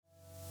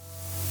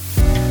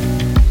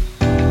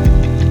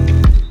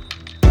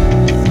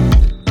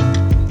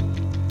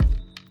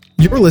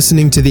You're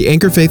listening to the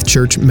Anchor Faith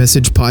Church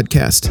Message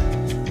Podcast.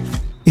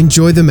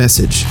 Enjoy the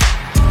message.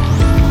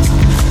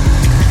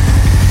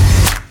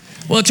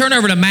 Well, turn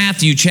over to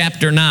Matthew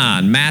chapter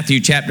 9. Matthew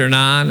chapter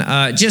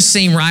 9. It just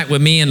seemed right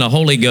with me and the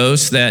Holy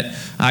Ghost that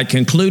I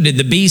concluded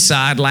the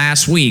B-side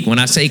last week. When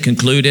I say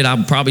concluded,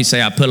 I'll probably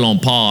say I put it on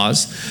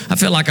pause. I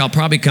feel like I'll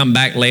probably come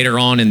back later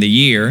on in the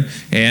year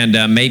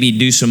and maybe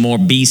do some more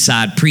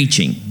B-side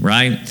preaching,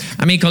 right?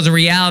 I mean, because the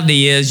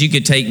reality is you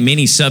could take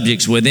many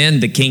subjects within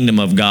the kingdom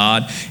of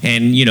God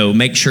and,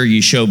 make sure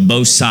you show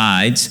both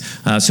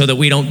sides so that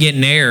we don't get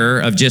an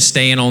error of just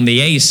staying on the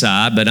A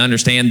side, but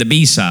understand the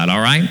B side, all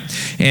right?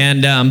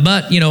 And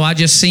but I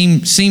just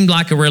seemed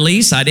like a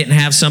release. I didn't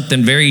have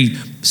something very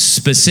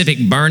specific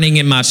burning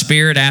in my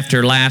spirit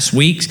after last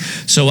week,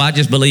 so I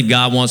just believe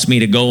God wants me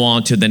to go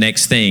on to the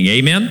next thing.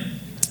 Amen.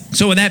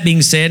 So with that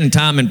being said, in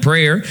time in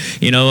prayer,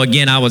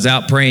 again, I was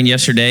out praying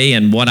yesterday,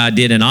 and what I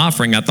did in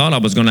offering, I thought I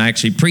was going to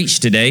actually preach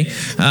today.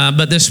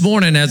 But this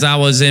morning, as I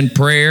was in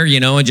prayer,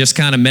 and just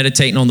kind of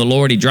meditating on the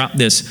Lord, He dropped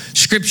this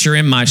scripture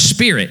in my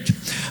spirit.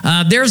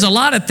 There's a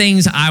lot of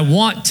things I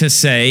want to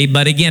say,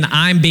 but again,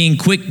 I'm being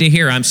quick to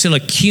hear. I'm still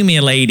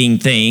accumulating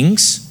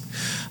things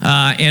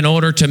in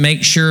order to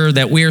make sure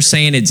that we're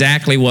saying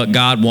exactly what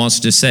God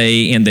wants to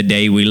say in the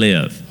day we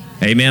live.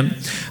 Amen.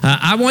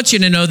 I want you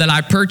to know that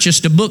I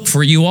purchased a book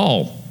for you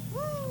all.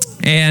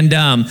 And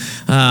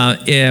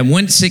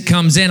once it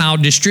comes in, I'll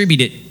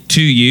distribute it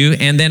to you,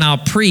 and then I'll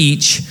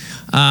preach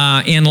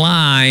in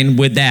line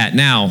with that.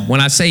 Now, when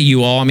I say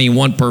you all, I mean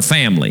one per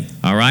family,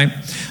 all right?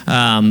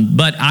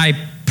 But I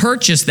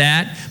purchased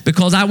that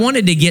because I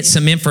wanted to get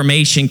some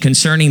information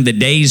concerning the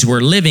days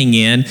we're living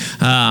in,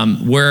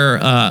 where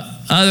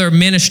other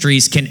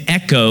ministries can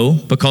echo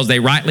because they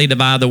rightly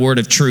divide the word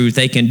of truth.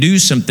 They can do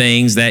some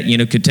things that,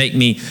 could take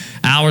me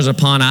hours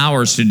upon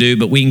hours to do,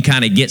 but we can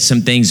kind of get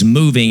some things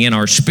moving in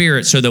our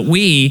spirit so that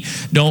we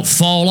don't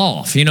fall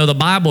off. The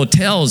Bible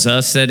tells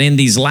us that in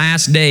these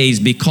last days,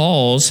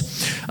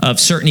 because of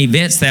certain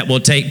events that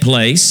will take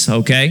place,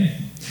 okay?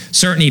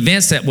 Certain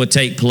events that would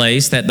take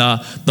place, that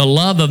the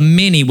love of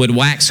many would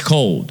wax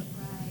cold.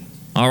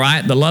 All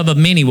right? The love of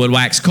many would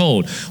wax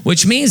cold,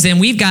 which means then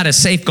we've got to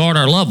safeguard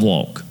our love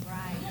walk.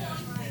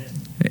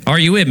 Are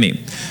you with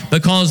me?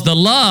 Because the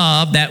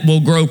love that will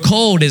grow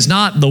cold is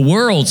not the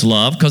world's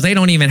love, because they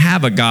don't even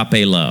have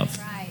agape love.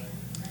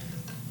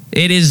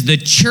 It is the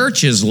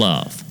church's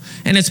love.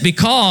 And it's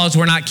because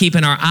we're not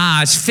keeping our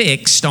eyes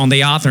fixed on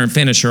the author and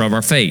finisher of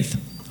our faith.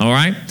 All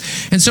right?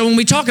 And so when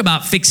we talk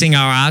about fixing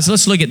our eyes,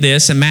 let's look at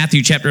this in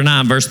Matthew chapter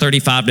 9, verse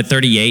 35 to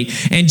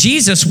 38. And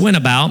Jesus went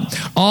about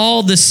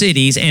all the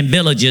cities and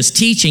villages,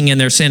 teaching in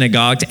their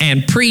synagogues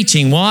and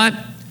preaching what?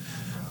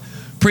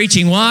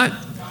 Preaching what?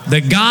 The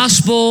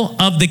gospel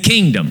of the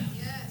kingdom,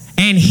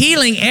 and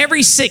healing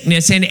every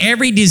sickness and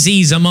every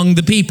disease among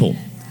the people.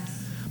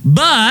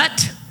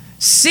 But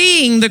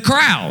seeing the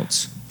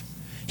crowds,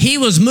 He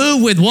was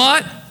moved with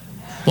what?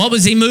 What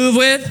was He moved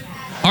with?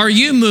 Are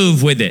you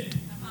moved with it?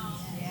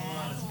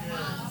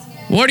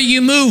 What are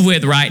you moved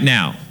with right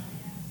now?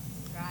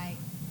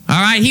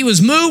 All right, He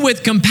was moved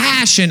with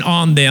compassion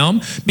on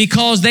them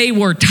because they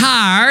were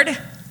tired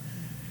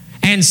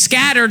and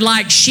scattered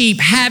like sheep,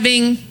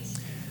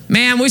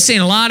 Man, we've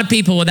seen a lot of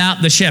people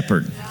without the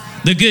shepherd,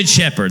 the good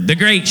shepherd, the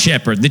great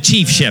shepherd, the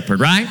chief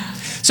shepherd, right?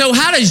 So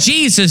how does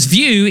Jesus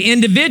view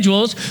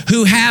individuals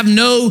who have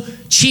no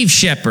chief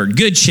shepherd,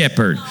 good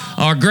shepherd,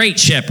 or great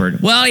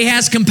shepherd? Well, He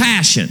has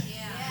compassion.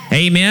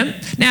 Amen.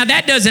 Now,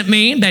 that doesn't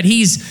mean that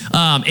He's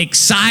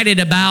excited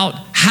about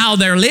how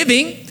they're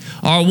living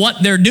or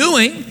what they're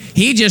doing.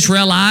 He just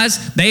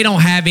realized they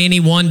don't have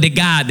anyone to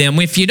guide them.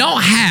 If you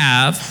don't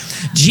have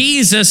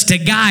Jesus to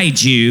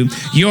guide you,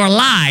 your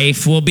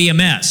life will be a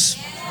mess.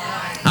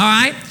 All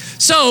right?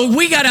 So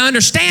we got to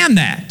understand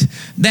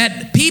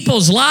that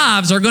people's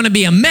lives are going to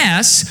be a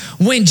mess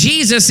when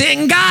Jesus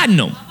isn't guiding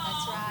them.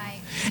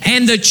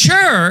 And the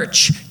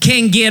church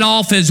can get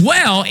off as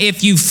well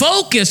if you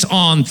focus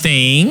on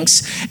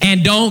things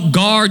and don't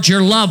guard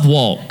your love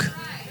walk.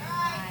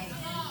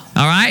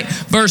 All right?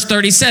 Verse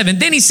 37.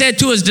 Then He said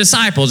to His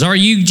disciples, are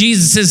you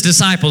Jesus'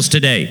 disciples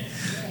today?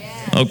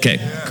 Okay,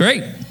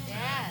 great.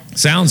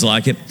 Sounds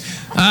like it.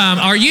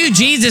 Are you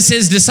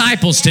Jesus'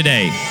 disciples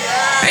today?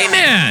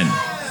 Amen.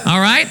 All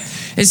right?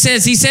 It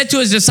says, He said to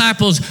His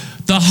disciples,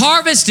 the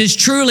harvest is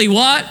truly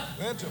what?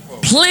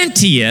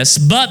 Plenteous,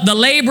 but the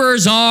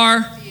laborers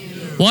are,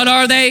 what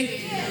are they?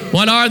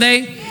 What are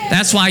they?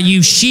 That's why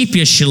you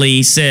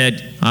sheepishly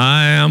said,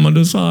 I am a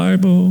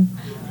disciple.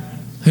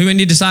 Who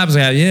many disciples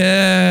have?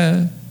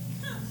 Yeah.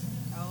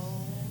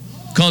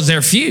 Because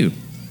they're few.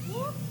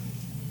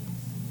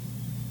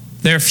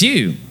 They're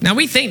few. Now,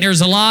 we think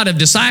there's a lot of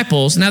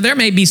disciples. Now, there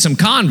may be some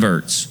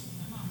converts.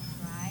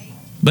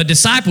 But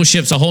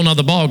discipleship's a whole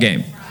nother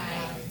ballgame.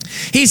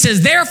 He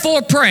says,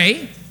 therefore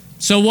pray.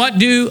 So what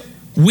do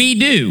we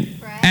do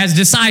as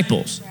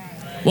disciples?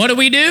 What do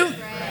we do?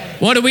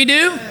 What do we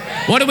do?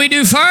 What do we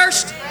do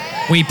first?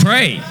 We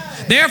pray.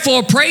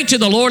 Therefore, pray to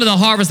the Lord of the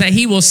harvest that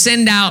He will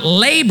send out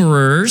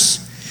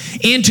laborers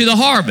into the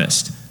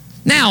harvest.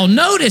 Now,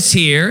 notice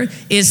here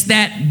is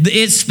that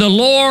it's the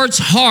Lord's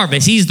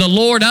harvest. He's the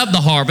Lord of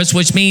the harvest,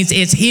 which means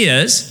it's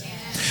His,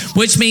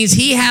 which means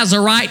He has a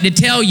right to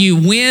tell you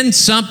when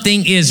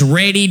something is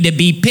ready to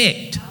be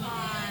picked.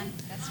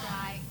 That's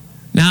right.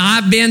 Now,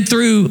 I've been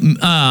through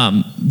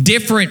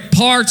different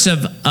parts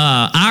of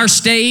our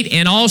state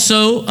and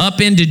also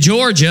up into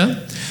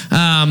Georgia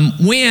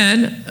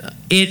when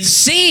it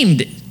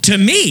seemed to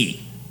me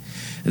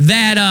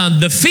that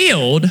the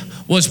field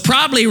was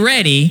probably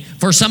ready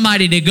for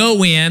somebody to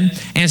go in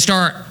and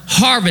start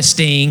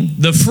harvesting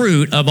the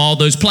fruit of all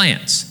those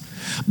plants.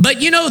 But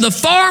you know, the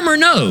farmer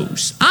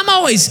knows.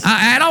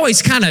 It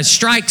always kind of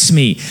strikes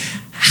me.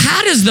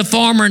 How does the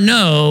farmer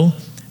know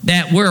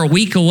that we're a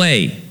week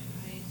away?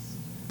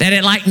 That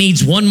it like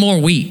needs one more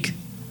week?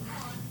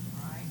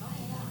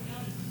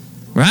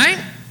 Right?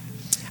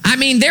 I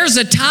mean, there's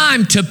a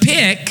time to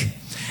pick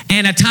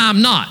and a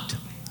time not.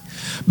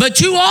 But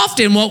too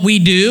often what we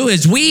do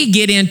is we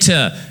get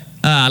into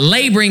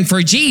laboring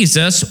for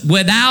Jesus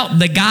without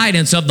the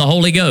guidance of the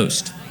Holy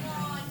Ghost.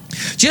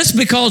 Just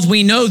because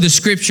we know the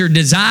Scripture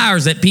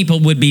desires that people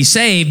would be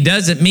saved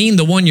doesn't mean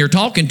the one you're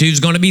talking to is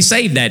going to be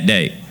saved that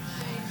day.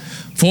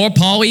 For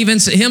Paul even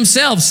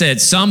himself said,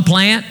 some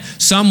plant,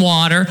 some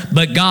water,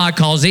 but God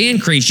calls the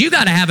increase. You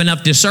got to have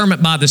enough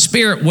discernment by the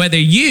Spirit whether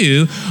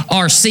you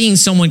are seeing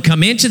someone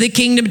come into the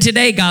kingdom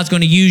today, God's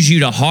going to use you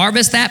to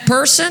harvest that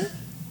person,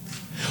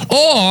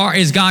 or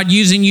is God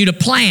using you to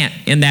plant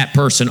in that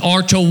person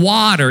or to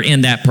water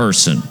in that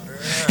person?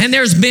 And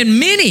there's been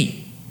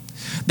many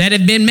that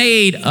have been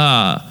made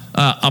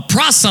a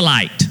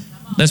proselyte,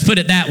 let's put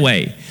it that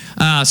way.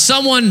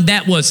 Someone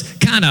that was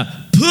kind of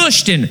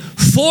pushed and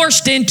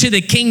forced into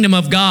the kingdom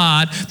of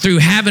God through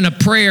having a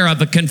prayer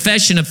of a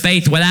confession of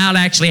faith without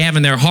actually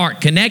having their heart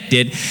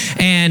connected.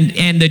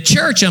 And the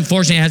church,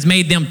 unfortunately, has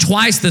made them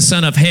twice the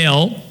son of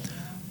hell.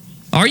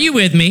 Are you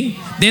with me?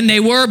 Than they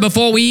were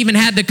before we even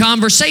had the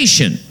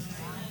conversation.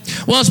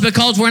 Well, it's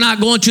because we're not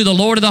going to the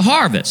Lord of the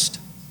harvest.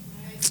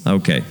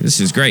 Okay, this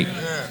is great.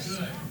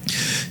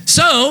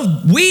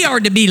 So we are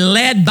to be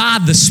led by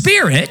the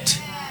Spirit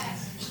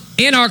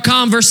in our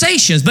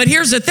conversations. But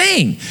here's the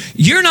thing.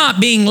 You're not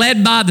being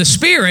led by the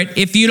Spirit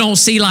if you don't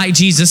see like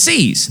Jesus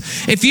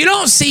sees. If you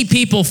don't see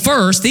people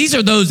first, these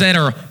are those that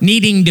are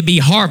needing to be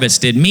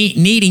harvested,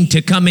 needing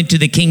to come into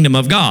the kingdom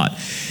of God.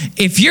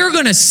 If you're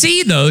going to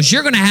see those,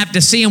 you're going to have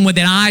to see them with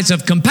the eyes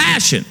of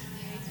compassion,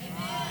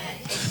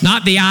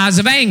 not the eyes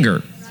of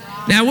anger.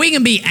 Now, we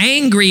can be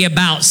angry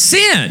about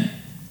sin,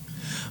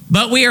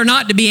 but we are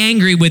not to be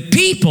angry with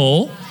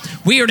people.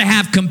 We are to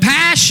have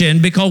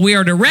compassion because we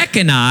are to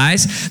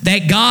recognize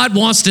that God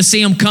wants to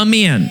see them come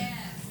in.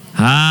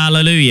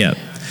 Hallelujah.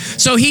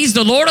 So He's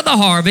the Lord of the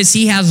harvest.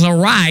 He has a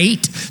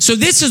right. So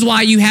this is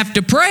why you have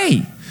to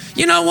pray.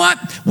 You know what?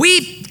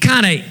 We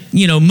kind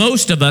of,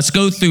 most of us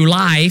go through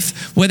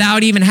life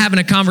without even having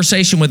a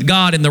conversation with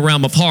God in the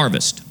realm of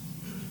harvest.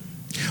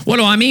 What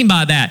do I mean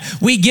by that?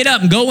 We get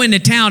up and go into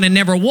town and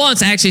never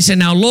once actually say,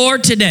 now,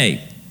 Lord,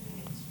 today,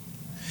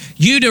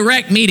 you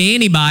direct me to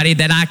anybody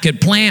that I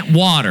could plant,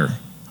 water,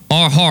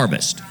 or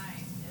harvest.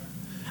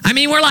 I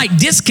mean, we're like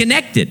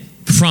disconnected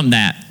from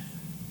that.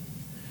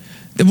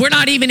 We're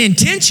not even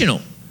intentional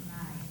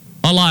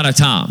a lot of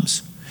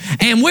times.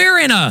 And we're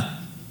in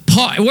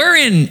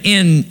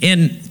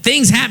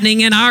things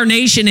happening in our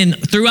nation and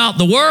throughout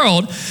the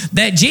world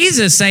that Jesus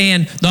is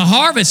saying the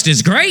harvest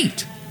is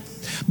great.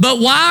 But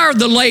why are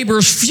the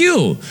laborers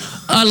few?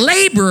 A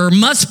laborer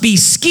must be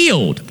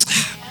skilled.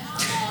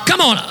 Come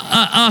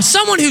on,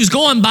 someone who's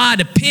going by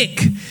to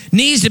pick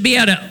needs to be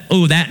able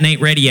to, that ain't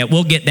ready yet.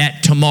 We'll get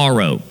that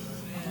tomorrow.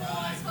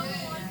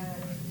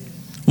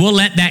 We'll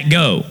let that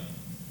go.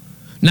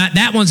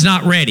 That one's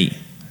not ready.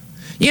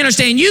 You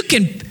understand? You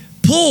can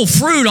pull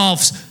fruit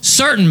off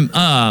certain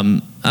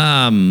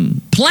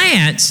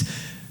plants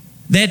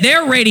that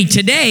they're ready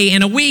today.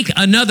 In a week,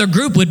 another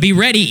group would be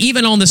ready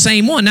even on the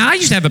same one. Now, I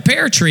used to have a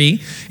pear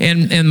tree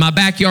in my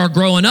backyard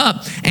growing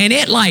up, and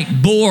it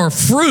bore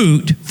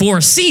fruit for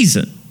a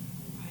season.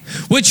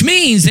 Which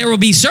means there will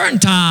be certain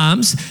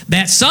times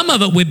that some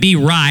of it would be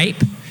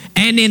ripe,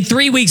 and then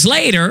 3 weeks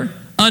later,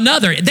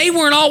 another. They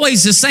weren't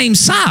always the same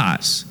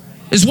size,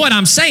 is what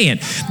I'm saying.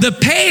 The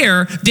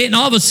pear didn't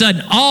all of a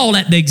sudden all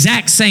at the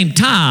exact same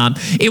time.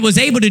 It was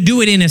able to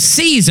do it in a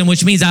season,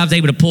 which means I was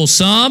able to pull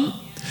some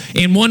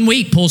in 1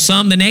 week, pull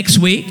some the next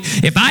week.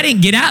 If I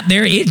didn't get out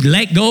there, it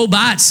let go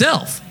by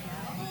itself.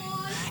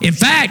 In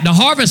fact, the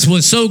harvest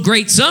was so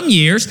great some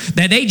years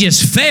that they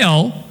just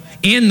fell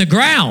in the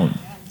ground.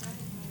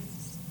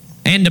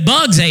 And the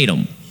bugs ate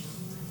them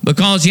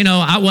because,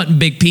 I wasn't a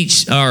big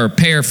peach or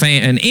pear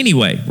fan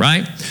anyway,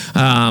 right?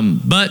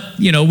 But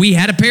we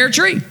had a pear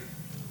tree.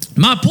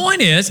 My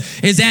point is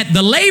that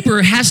the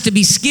laborer has to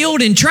be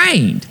skilled and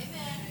trained.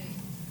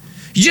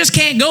 You just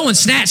can't go and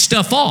snatch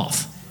stuff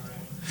off.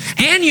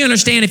 And you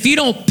understand, if you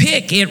don't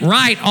pick it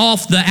right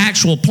off the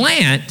actual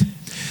plant,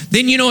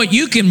 then you know what?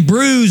 You can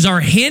bruise or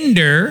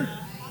hinder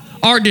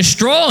or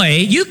destroy.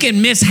 You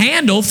can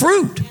mishandle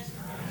fruit.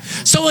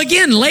 So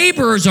again,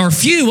 laborers are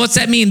few. What's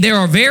that mean? There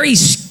are very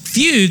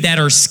few that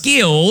are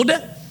skilled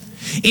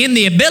in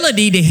the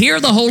ability to hear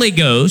the Holy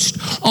Ghost,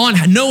 on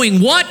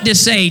knowing what to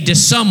say to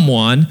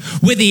someone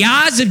with the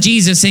eyes of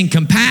Jesus in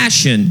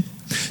compassion,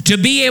 to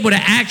be able to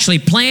actually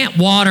plant,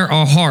 water,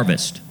 or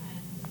harvest.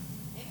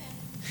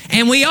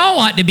 And we all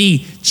ought to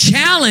be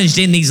challenged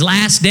in these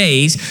last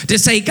days to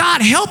say,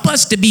 God, help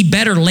us to be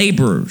better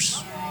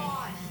laborers.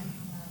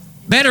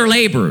 Better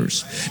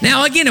laborers.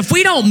 Now, again, if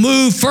we don't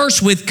move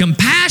first with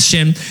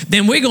compassion,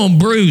 then we're going to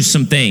bruise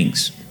some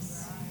things.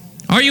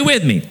 Are you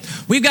with me?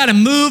 We've got to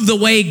move the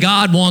way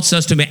God wants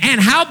us to move. And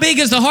how big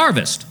is the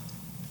harvest?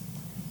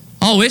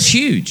 Oh, it's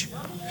huge.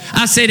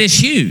 I said it's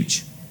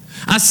huge.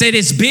 I said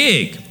it's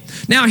big.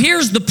 Now,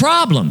 here's the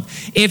problem.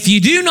 If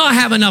you do not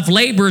have enough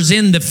laborers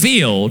in the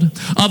field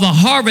of a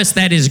harvest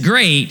that is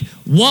great,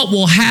 what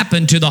will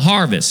happen to the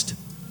harvest?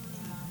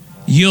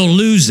 You'll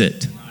lose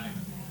it.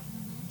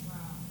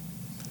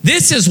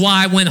 This is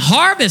why when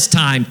harvest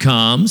time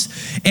comes,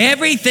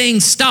 everything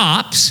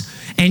stops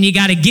and you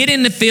got to get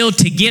in the field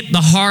to get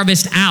the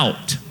harvest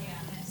out.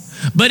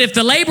 But if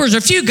the laborers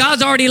are few,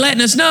 God's already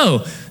letting us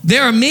know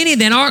there are many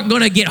that aren't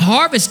going to get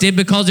harvested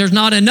because there's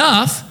not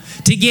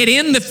enough to get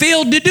in the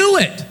field to do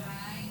it.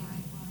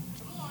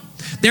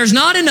 There's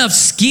not enough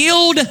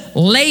skilled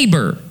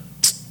labor.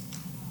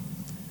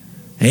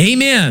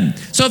 Amen.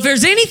 So if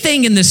there's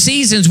anything in the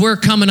seasons we're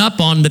coming up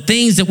on, the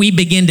things that we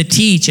begin to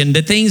teach and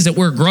the things that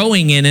we're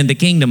growing in the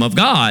kingdom of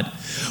God,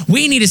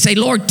 we need to say,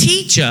 Lord,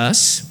 teach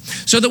us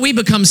so that we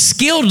become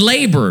skilled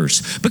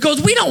laborers.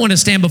 Because we don't want to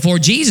stand before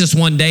Jesus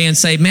one day and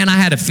say, man, I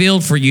had a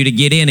field for you to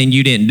get in and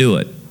you didn't do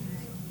it.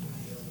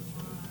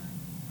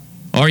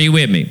 Are you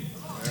with me?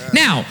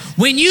 Now,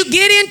 when you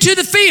get into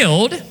the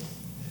field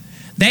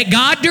that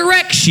God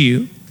directs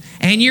you,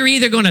 and you're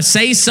either going to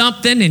say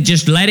something and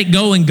just let it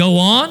go and go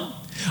on,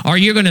 or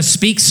you're going to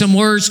speak some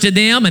words to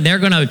them and they're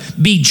going to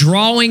be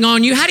drawing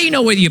on you. How do you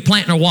know whether you're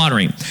planting or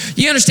watering?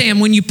 You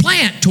understand when you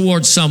plant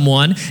towards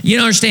someone, you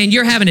understand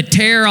you're having to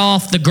tear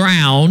off the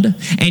ground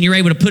and you're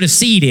able to put a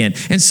seed in.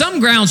 And some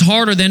ground's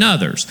harder than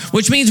others,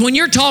 which means when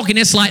you're talking,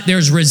 it's like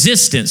there's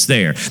resistance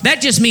there. That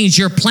just means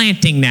you're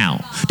planting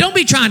now. Don't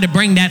be trying to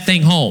bring that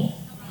thing home.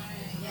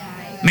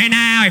 Man,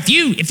 now, if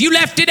you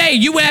left today,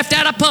 you left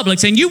out of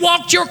Publix and you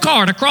walked your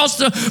cart across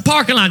the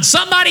parking lot,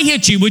 somebody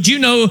hit you, would you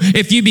know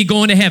if you'd be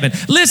going to heaven?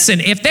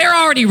 Listen, if they're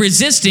already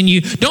resisting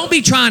you, don't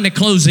be trying to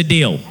close a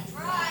deal.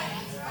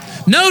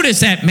 Notice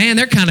that, man,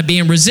 they're kind of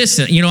being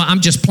resistant. You know, I'm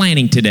just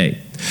planting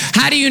today.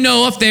 How do you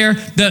know if they're,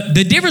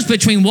 the difference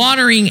between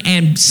watering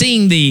and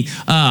seeing the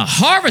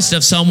harvest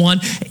of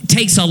someone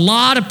takes a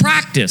lot of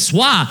practice.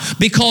 Why?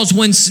 Because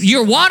when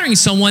you're watering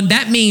someone,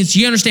 that means,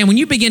 you understand, when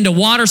you begin to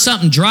water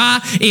something dry,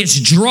 it's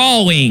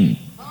drawing.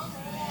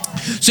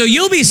 So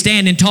you'll be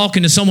standing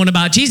talking to someone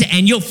about Jesus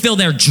and you'll feel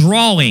they're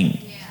drawing.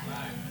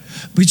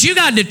 But you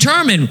got to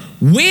determine,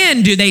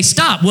 when do they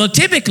stop? Well,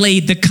 typically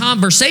the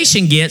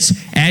conversation gets,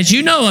 as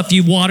you know, if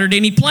you've watered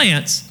any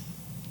plants,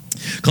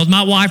 because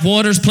my wife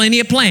waters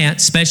plenty of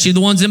plants, especially the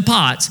ones in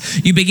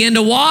pots. You begin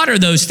to water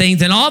those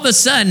things, and all of a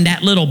sudden,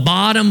 that little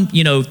bottom,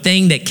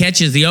 thing that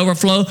catches the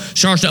overflow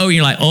starts to over.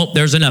 You're like, oh,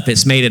 there's enough.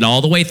 It's made it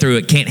all the way through.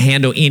 It can't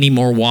handle any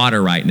more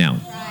water right now.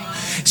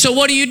 So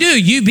what do?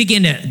 You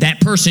begin to,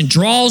 that person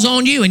draws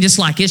on you, and just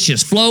like it's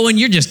just flowing.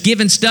 You're just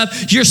giving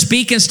stuff. You're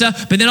speaking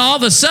stuff. But then all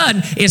of a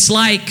sudden, it's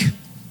like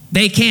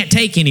they can't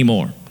take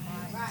anymore.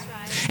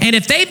 And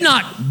if they've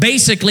not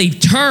basically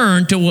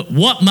turned to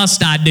what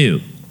must I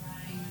do?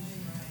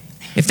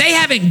 If they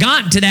haven't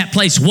gotten to that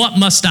place, what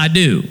must I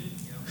do?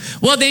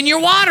 Well, then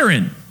you're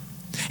watering.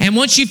 And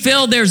once you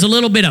feel there's a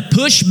little bit of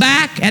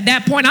pushback at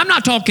that point, I'm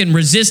not talking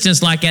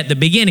resistance like at the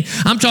beginning.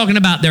 I'm talking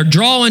about they're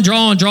drawing,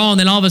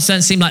 then all of a sudden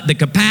it seems like the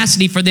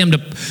capacity for them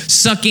to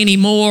suck any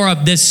more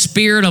of this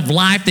spirit of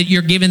life that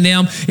you're giving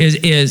them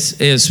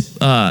is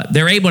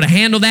they're able to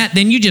handle that.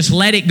 Then you just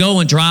let it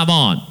go and drive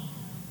on.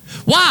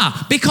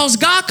 Why? Because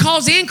God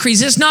calls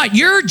increase. It's not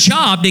your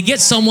job to get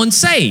someone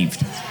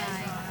saved.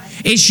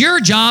 It's your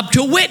job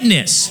to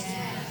witness.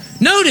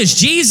 Notice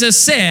Jesus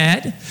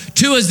said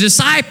to his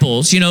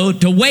disciples,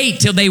 to wait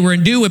till they were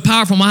endued with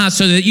power from on high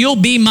so that you'll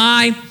be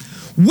my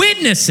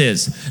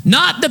witnesses,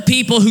 not the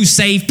people who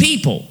save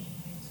people.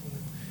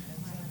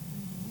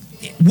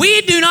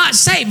 We do not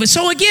save. But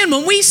so again,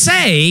 when we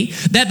say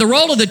that the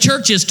role of the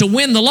church is to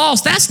win the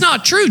lost, that's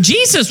not true.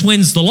 Jesus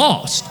wins the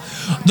lost.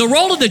 The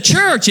role of the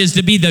church is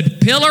to be the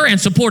pillar and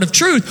support of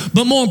truth,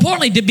 but more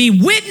importantly, to be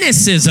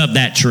witnesses of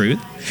that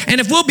truth.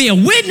 And if we'll be a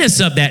witness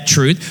of that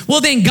truth,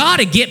 well, then God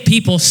will get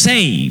people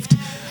saved.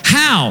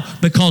 How?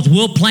 Because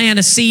we'll plant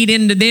a seed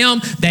into them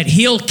that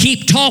he'll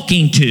keep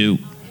talking to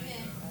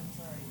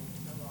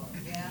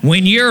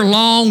when you're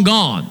long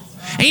gone.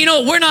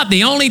 And we're not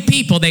the only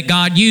people that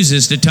God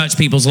uses to touch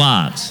people's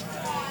lives.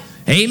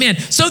 Amen.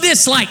 So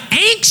this like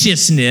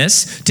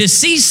anxiousness to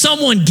see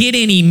someone get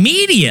in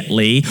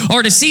immediately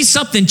or to see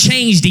something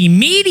changed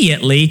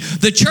immediately,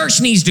 the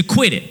church needs to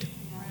quit it.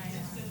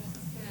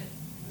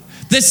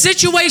 The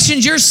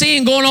situations you're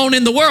seeing going on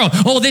in the world,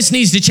 oh, this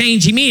needs to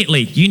change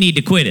immediately. You need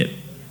to quit it.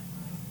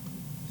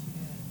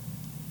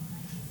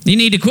 You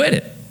need to quit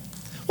it.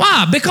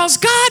 Why? Because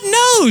God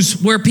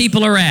knows where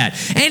people are at.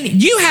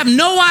 And you have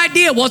no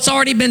idea what's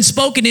already been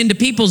spoken into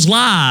people's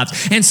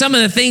lives. And some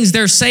of the things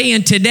they're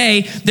saying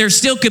today, there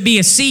still could be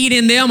a seed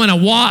in them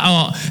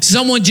and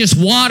someone just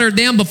watered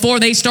them before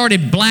they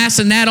started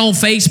blasting that on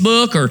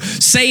Facebook or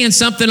saying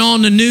something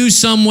on the news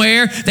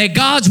somewhere, that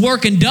God's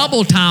working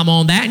double time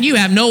on that and you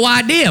have no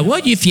idea.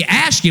 Well, if you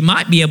ask, you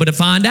might be able to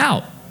find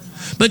out.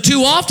 But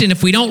too often,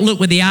 if we don't look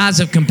with the eyes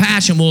of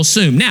compassion, we'll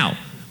assume. Now,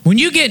 when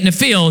you get in the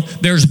field,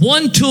 there's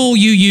one tool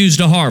you use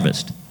to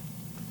harvest.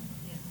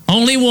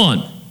 Only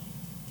one.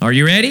 Are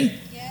you ready?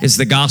 It's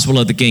the gospel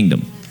of the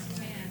kingdom.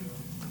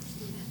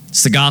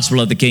 It's the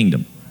gospel of the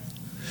kingdom.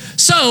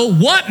 So,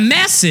 what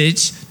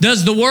message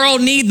does the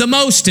world need the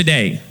most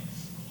today?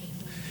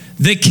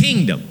 The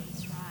kingdom.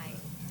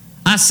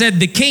 I said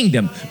the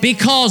kingdom.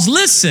 Because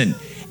listen,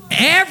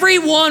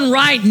 everyone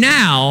right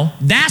now,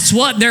 that's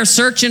what they're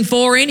searching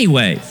for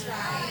anyway.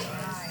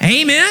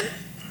 Amen?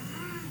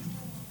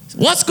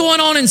 What's going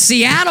on in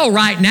Seattle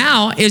right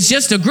now is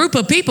just a group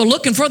of people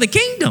looking for the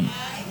kingdom.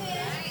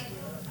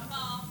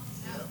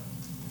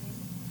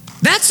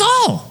 That's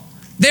all.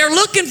 They're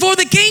looking for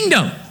the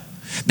kingdom.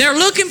 They're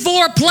looking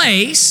for a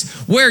place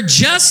where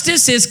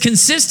justice is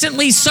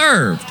consistently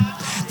served.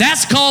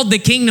 That's called the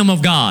kingdom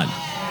of God.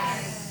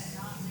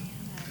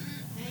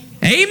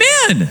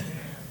 Amen.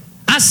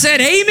 I said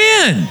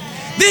amen.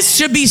 This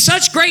should be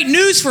such great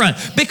news for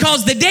us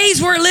because the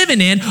days we're living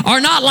in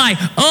are not like,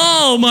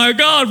 oh my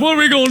God, what are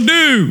we going to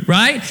do,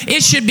 right?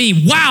 It should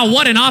be, wow,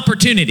 what an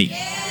opportunity.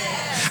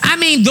 I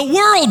mean, the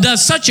world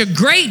does such a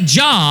great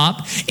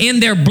job in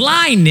their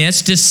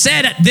blindness to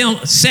set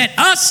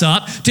us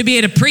up to be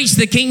able to preach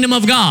the kingdom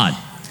of God.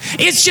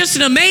 It's just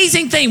an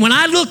amazing thing. When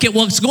I look at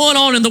what's going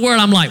on in the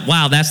world, I'm like,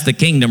 wow, that's the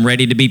kingdom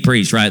ready to be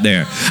preached right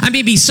there. I mean,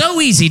 it'd be so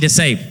easy to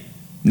say,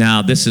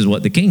 now this is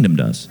what the kingdom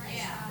does.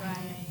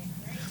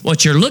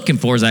 What you're looking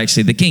for is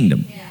actually the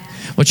kingdom.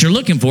 What you're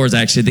looking for is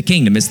actually the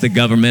kingdom. It's the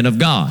government of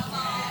God.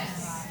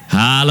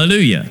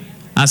 Hallelujah.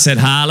 I said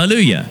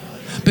hallelujah.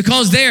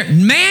 Because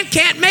man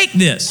can't make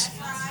this.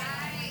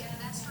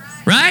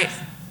 Right?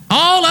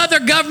 All other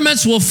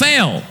governments will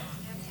fail.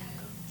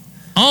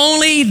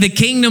 Only the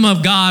kingdom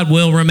of God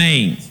will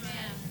remain.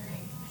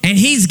 And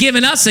he's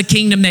given us a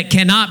kingdom that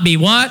cannot be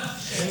what?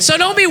 So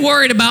don't be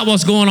worried about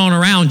what's going on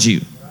around you.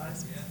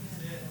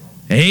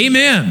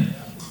 Amen.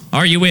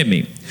 Are you with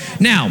me?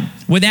 Now,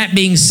 with that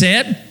being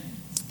said,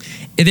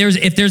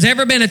 if there's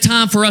ever been a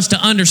time for us to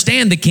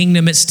understand the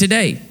kingdom, it's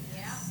today.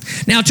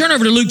 Now, turn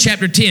over to Luke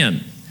chapter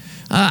 10.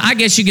 I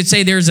guess you could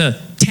say there's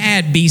a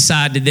tad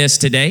B-side to this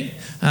today.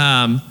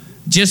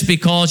 Just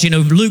because,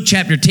 Luke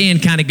chapter 10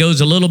 kind of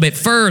goes a little bit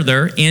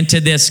further into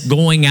this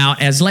going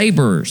out as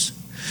laborers.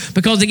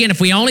 Because, again,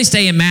 if we only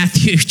stay in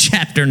Matthew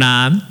chapter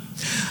 9,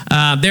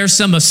 there's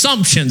some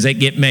assumptions that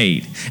get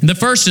made. And the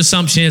first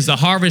assumption is the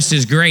harvest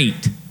is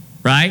great.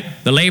 Right?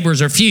 The laborers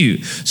are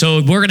few. So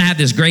we're going to have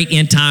this great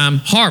end time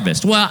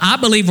harvest. Well, I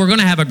believe we're going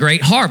to have a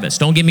great harvest.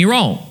 Don't get me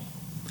wrong.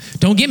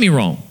 Don't get me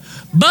wrong.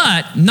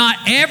 But not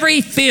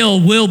every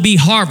field will be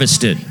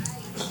harvested.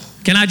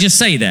 Can I just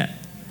say that?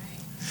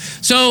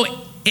 So,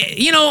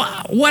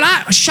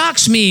 what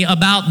shocks me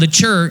about the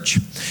church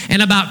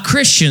and about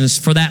Christians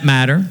for that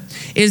matter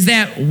is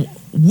that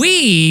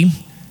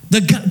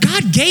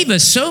God gave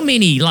us so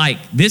many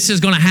this is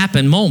going to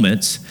happen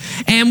moments,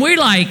 and we're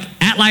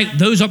act like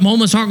those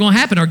moments aren't going to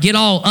happen or get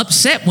all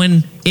upset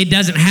when it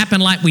doesn't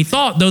happen like we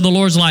thought, though the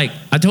Lord's like,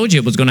 I told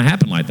you it was going to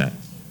happen like that.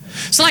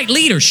 It's like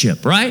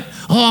leadership, right?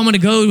 Oh, I'm going to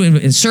go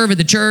and serve at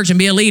the church and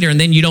be a leader, and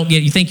then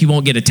you think you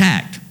won't get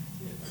attacked.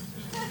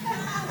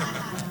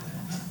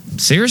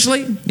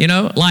 Seriously?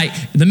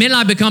 The minute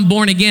I become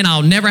born again,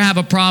 I'll never have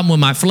a problem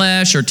with my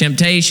flesh or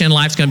temptation.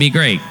 Life's going to be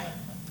great.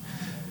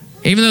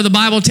 Even though the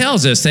Bible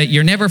tells us that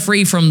you're never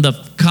free from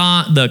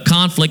the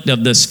conflict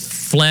of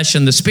this flesh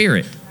and the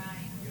spirit.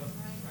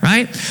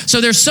 Right?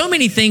 So there's so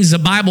many things the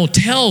Bible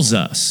tells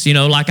us.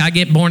 I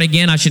get born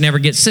again, I should never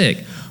get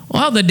sick.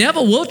 Well, the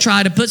devil will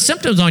try to put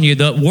symptoms on you.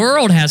 The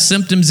world has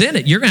symptoms in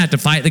it. You're going to have to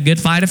fight the good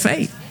fight of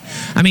faith.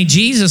 I mean,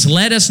 Jesus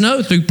let us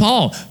know through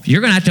Paul, you're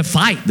going to have to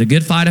fight the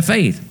good fight of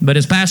faith. But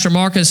as Pastor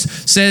Marcus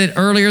said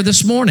earlier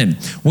this morning,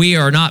 we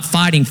are not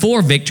fighting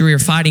for victory, we're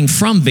fighting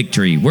from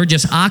victory. We're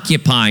just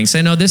occupying,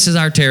 saying, no, this is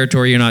our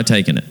territory, you're not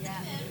taking it.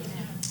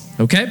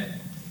 Okay?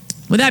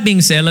 With that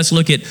being said, let's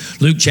look at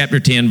Luke chapter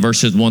 10,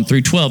 verses 1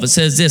 through 12. It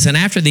says this, and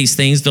after these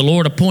things, the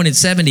Lord appointed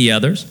 70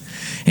 others,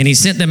 and he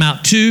sent them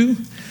out two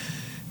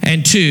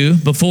and two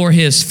before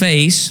his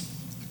face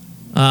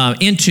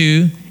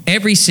into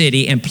every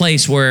city and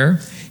place where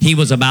he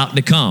was about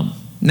to come.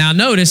 Now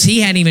notice, he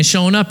hadn't even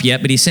shown up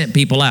yet, but he sent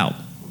people out.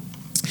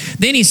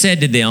 Then he said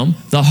to them,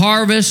 the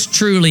harvest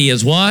truly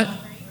is what?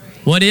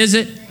 What is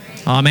it?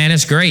 Oh man,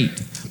 it's great.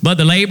 But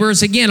the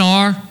laborers again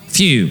are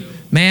few.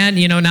 Man,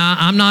 now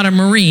I'm not a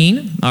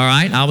Marine, all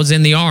right? I was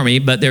in the Army,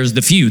 but there's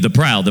the few, the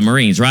proud, the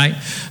Marines, right?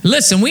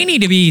 Listen, we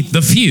need to be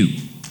the few.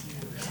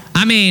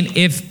 I mean,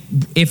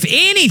 if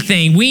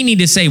anything, we need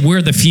to say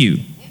we're the few.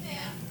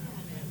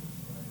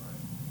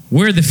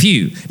 We're the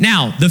few.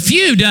 Now, the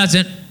few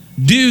doesn't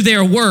do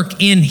their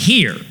work in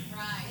here.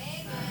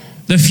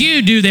 The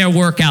few do their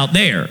work out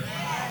there.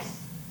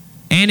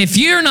 And if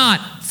you're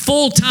not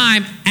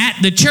full-time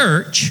at the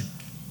church,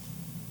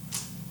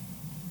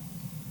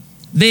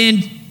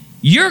 then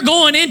you're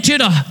going into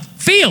the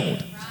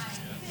field.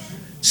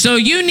 So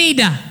you need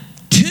to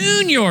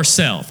tune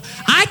yourself.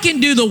 I can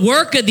do the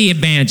work of the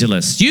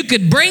evangelist. You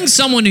could bring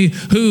someone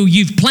who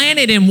you've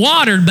planted and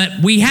watered, but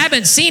we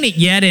haven't seen it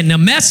yet, and the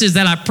message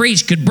that I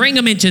preach could bring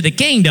them into the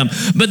kingdom.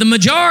 But the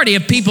majority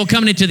of people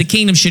coming into the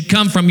kingdom should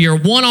come from your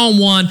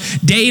one-on-one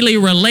daily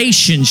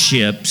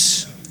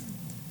relationships,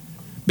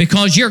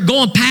 because you're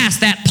going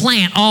past that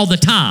plant all the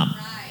time,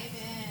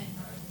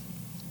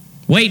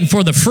 waiting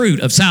for the fruit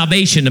of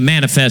salvation to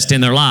manifest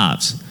in their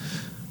lives.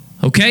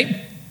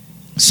 Okay?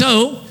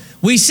 So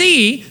we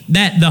see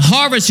that the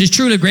harvest is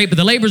truly great, but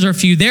the laborers are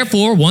few.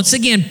 Therefore, once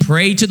again,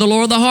 pray to the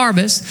Lord of the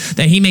harvest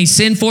that he may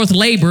send forth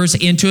laborers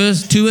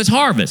to his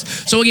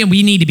harvest. So again,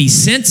 we need to be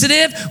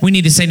sensitive. We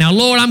need to say, now,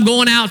 Lord, I'm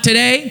going out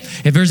today.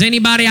 If there's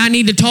anybody I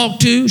need to talk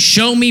to,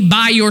 show me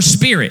by your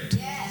Spirit.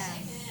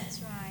 Yes,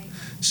 that's right.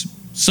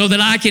 So that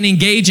I can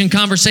engage in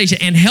conversation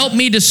and help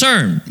me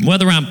discern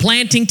whether I'm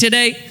planting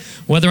today,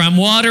 whether I'm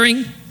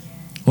watering,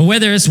 or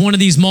whether it's one of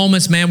these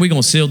moments, man, we're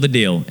going to seal the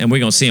deal and we're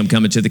going to see them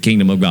coming to the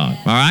kingdom of God.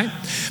 All right?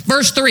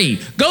 Verse 3,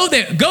 go,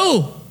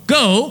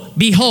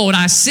 behold,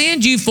 I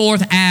send you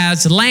forth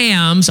as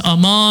lambs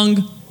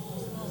among.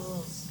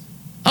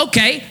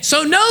 Okay,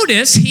 so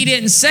notice he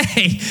didn't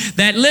say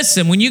that,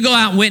 listen, when you go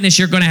out and witness,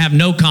 you're going to have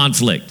no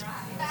conflict.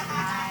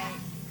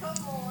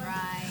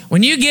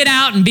 When you get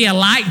out and be a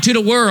light to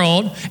the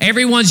world,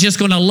 everyone's just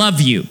going to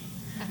love you.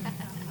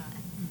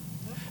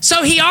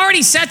 So he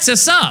already sets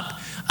us up.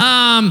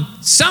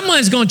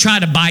 Someone's going to try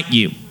to bite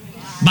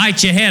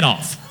your head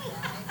off.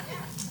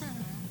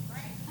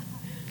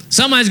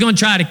 Somebody's going to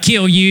try to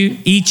kill you,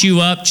 eat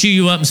you up, chew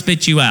you up, and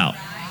spit you out.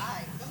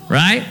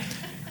 Right?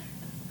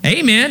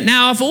 Amen.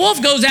 Now, if a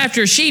wolf goes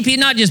after a sheep, he's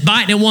not just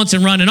biting it once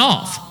and running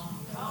off.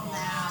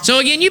 So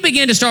again, you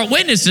begin to start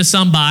witness to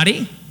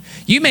somebody.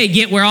 You may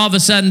get where all of a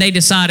sudden they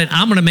decided,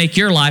 I'm going to make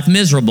your life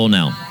miserable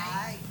now.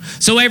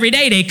 So every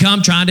day they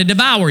come trying to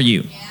devour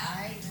you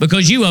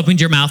because you opened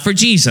your mouth for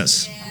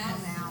Jesus.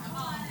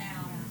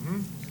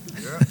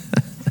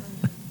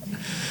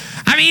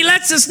 I mean, he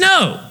lets us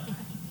know.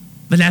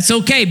 But that's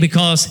okay,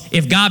 because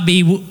if God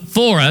be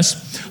for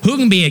us, who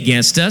can be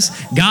against us?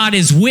 God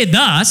is with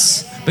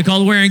us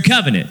because we're in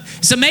covenant.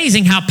 It's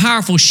amazing how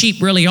powerful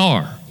sheep really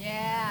are.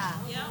 Yeah.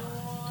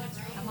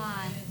 Come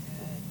on.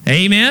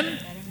 Amen?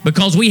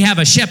 Because we have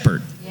a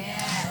shepherd.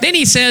 Yeah. Then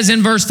he says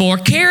in verse 4,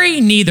 carry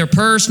neither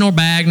purse nor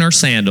bag nor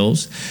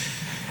sandals,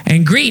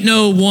 and greet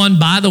no one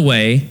by the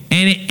way,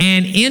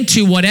 and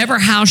into whatever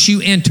house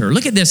you enter.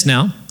 Look at this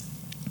now.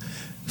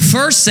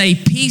 First say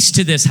peace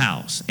to this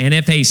house, and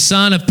if a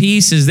son of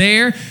peace is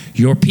there,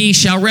 your peace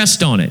shall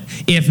rest on it.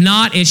 If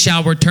not, it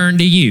shall return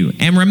to you.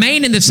 And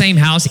remain in the same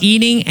house,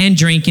 eating and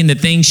drinking the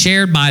things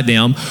shared by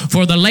them,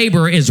 for the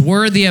laborer is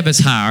worthy of his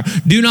hire.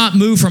 Do not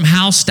move from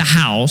house to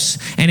house,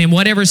 and in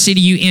whatever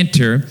city you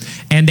enter,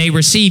 and they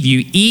receive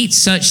you, eat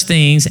such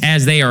things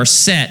as they are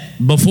set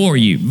before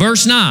you.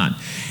 Verse 9,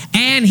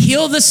 and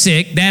heal the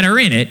sick that are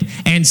in it,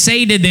 and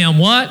say to them,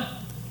 what?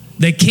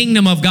 The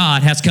kingdom of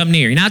God has come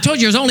near. Now, I told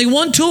you there's only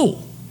one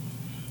tool.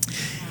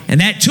 And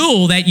that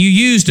tool that you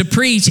use to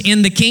preach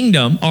in the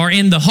kingdom or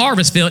in the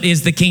harvest field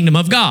is the kingdom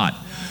of God.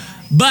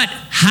 But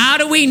how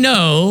do we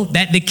know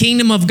that the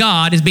kingdom of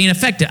God is being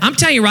affected? I'm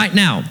telling you right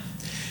now,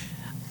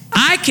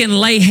 I can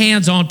lay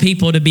hands on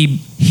people to be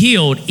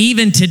healed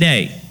even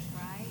today.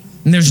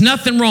 And there's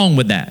nothing wrong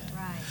with that.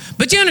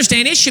 But you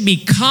understand, it should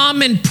be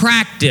common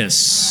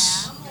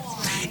practice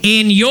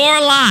in your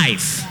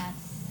life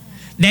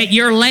that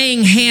you're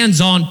laying hands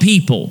on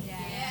people.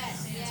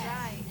 Yes, that's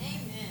right.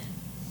 Amen.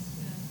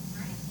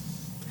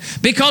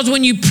 Because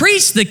when you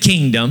preach the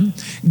kingdom,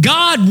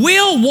 God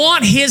will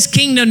want his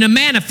kingdom to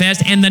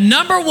manifest, and the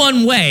number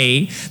one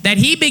way that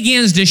he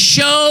begins to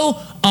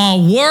show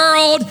a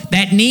world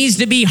that needs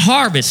to be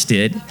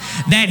harvested,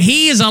 that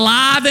he is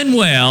alive and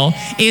well,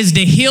 is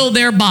to heal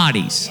their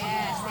bodies.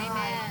 Yes,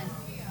 amen.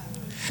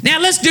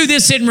 Now let's do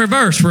this in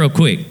reverse real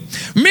quick.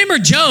 Remember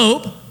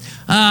Job?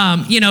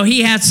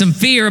 He had some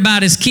fear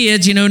about his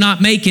kids,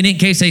 not making it in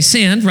case they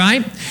sinned,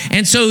 right?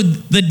 And so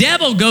the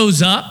devil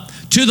goes up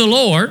to the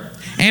Lord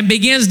and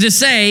begins to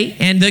say,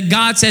 and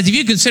God says, have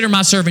you considered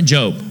my servant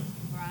Job?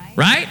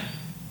 Right?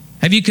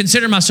 Have you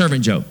considered my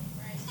servant Job?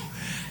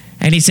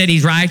 And he said,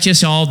 he's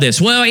righteous, all this.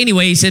 Well,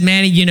 anyway, he said,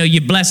 man,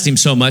 you blessed him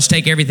so much.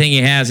 Take everything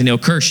he has and he'll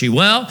curse you.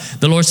 Well,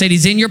 the Lord said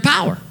he's in your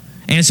power.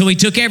 And so he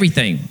took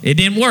everything. It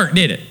didn't work,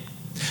 did it?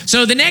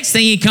 So the next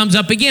thing he comes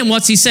up again,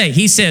 what's he say?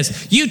 He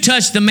says, you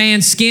touch the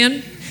man's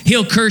skin,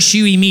 he'll curse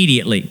you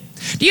immediately.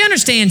 Do you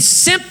understand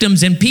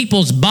symptoms in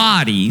people's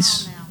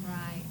bodies?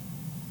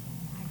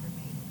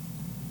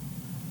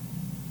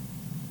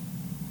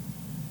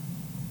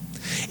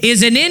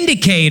 Is an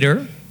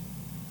indicator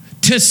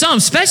to some,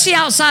 especially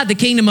outside the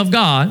kingdom of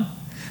God,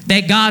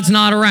 that God's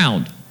not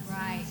around.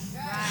 Right.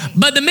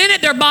 But the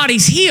minute their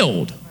body's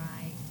healed,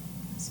 Right.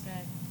 That's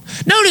good.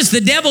 Notice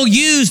the devil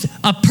used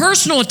a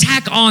personal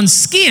attack on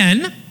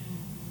skin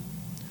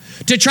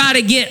to try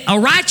to get a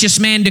righteous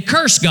man to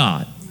curse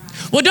God.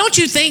 Well, don't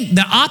you think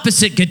the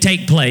opposite could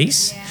take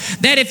place?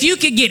 That if you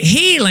could get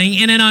healing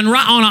in on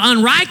an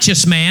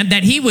unrighteous man,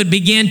 that he would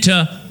begin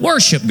to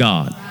worship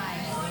God.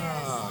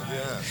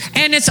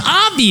 And it's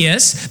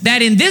obvious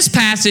that in this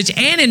passage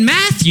and in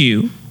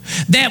Matthew,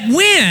 that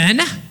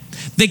when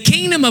the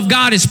kingdom of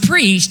God is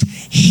preached,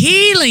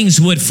 healings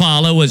would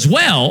follow as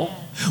well,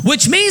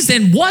 which means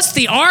then what's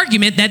the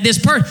argument that this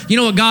person, you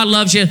know what, God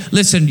loves you.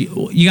 Listen,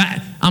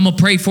 I'm going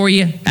to pray for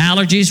you.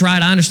 Allergies,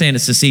 right? I understand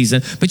it's the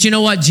season. But you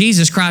know what?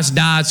 Jesus Christ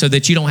died so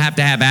that you don't have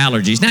to have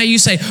allergies. Now you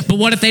say, but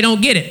what if they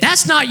don't get it?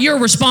 That's not your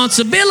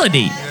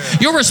responsibility.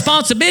 Your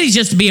responsibility is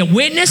just to be a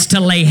witness, to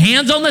lay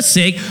hands on the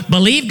sick,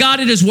 believe God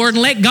at His word,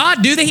 and let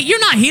God do you're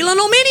not healing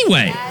them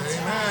anyway.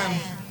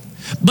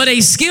 But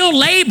a skilled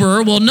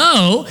laborer will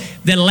know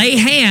that lay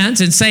hands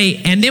and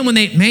say, and then when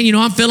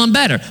I'm feeling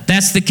better.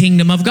 That's the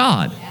kingdom of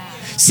God.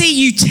 See,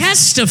 you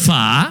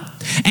testify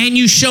and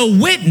you show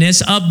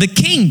witness of the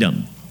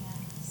kingdom.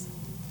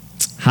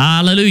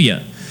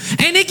 Hallelujah.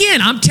 And again,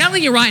 I'm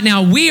telling you right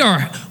now, we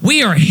are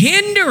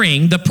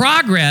hindering the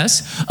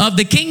progress of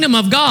the kingdom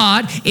of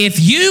God if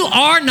you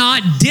are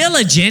not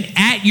diligent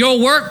at your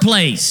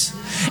workplace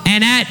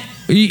and at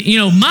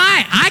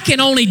I can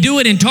only do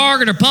it in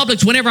Target or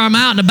Publix whenever I'm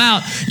out and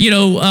about,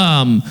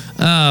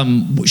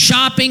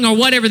 shopping or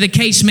whatever the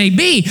case may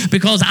be,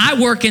 because I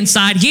work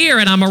inside here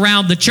and I'm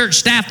around the church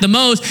staff the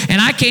most,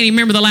 and I can't even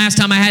remember the last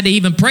time I had to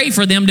even pray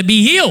for them to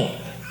be healed.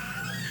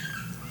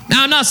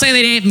 Now, I'm not saying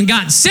they haven't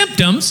gotten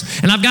symptoms,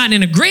 and I've gotten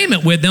in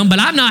agreement with them, but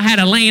I've not had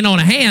a laying on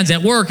of hands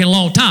at work in a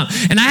long time,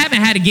 and I haven't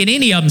had to get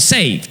any of them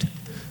saved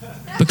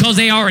because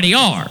they already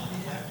are.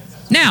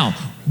 Now,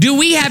 do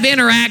we have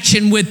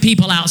interaction with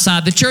people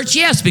outside the church?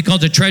 Yes,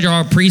 because of Treasure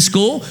Harbor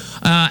Preschool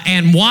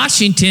and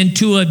Washington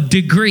to a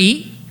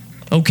degree,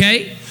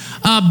 okay?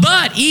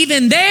 But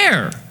even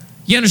there,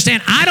 you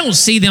understand, I don't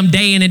see them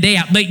day in and day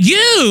out. But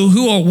you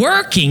who are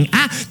working,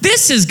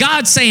 this is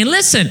God saying,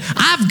 listen,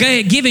 I've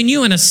given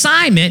you an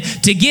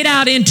assignment to get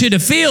out into the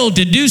field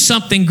to do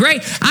something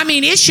great. I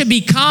mean, it should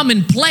be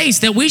commonplace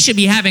that we should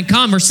be having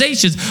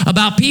conversations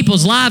about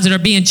people's lives that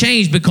are being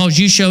changed because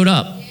you showed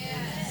up.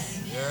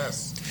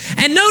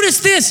 And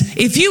notice this,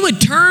 if you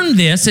would turn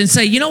this and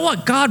say, you know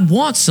what, God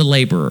wants a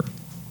laborer,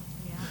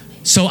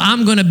 so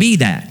I'm going to be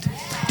that.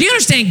 Do you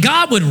understand?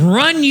 God would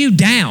run you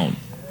down.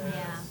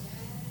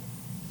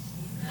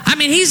 I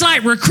mean, He's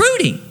like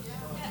recruiting.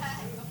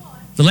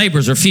 The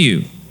laborers are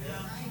few.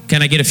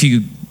 Can I get a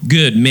few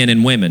good men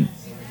and women?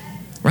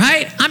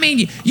 Right? I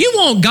mean, you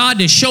want God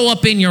to show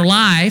up in your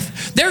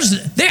life.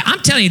 I'm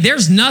telling you,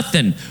 there's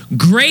nothing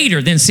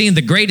greater than seeing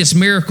the greatest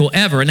miracle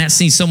ever, and that's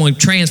seeing someone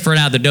transferred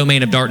out of the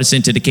domain of darkness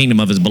into the kingdom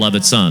of His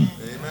beloved Son.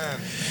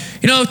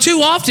 Amen. Too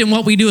often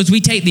what we do is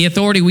we take the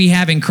authority we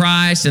have in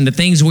Christ and the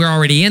things we're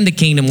already in the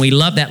kingdom. We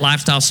love that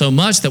lifestyle so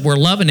much that we're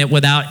loving it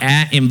without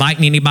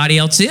inviting anybody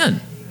else in.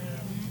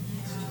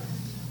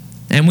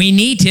 And we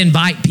need to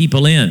invite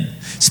people in,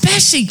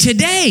 especially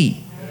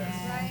today.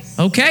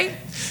 Okay?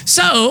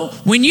 So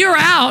when you're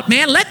out,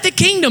 man, let the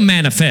kingdom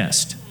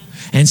manifest.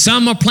 And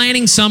some are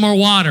planting, some are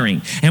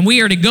watering. And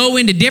we are to go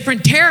into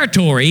different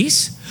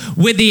territories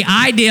with the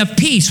idea of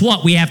peace.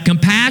 What? We have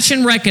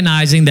compassion,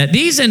 recognizing that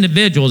these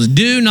individuals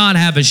do not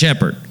have a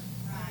shepherd.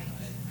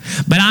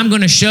 But I'm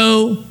going to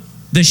show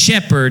the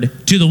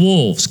shepherd to the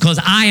wolves because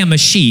I am a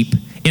sheep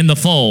in the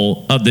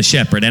fold of the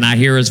shepherd, and I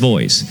hear His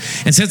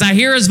voice. And since I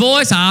hear His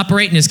voice, I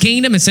operate in His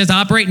kingdom. And since I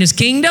operate in His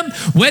kingdom,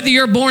 whether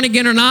you're born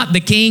again or not, the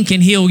King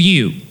can heal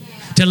you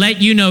to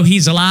let you know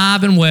He's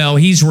alive and well.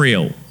 He's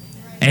real.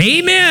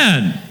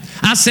 Amen.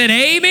 I said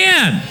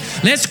amen.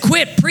 Let's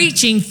quit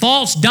preaching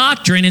false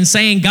doctrine and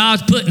saying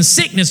God's putting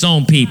sickness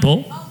on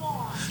people.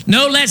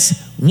 No,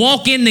 let's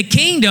walk in the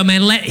kingdom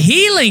and let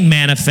healing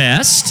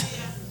manifest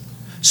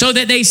so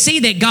that they see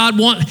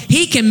that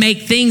He can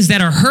make things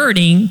that are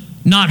hurting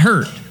not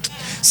hurt.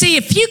 See,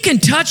 if you can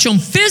touch them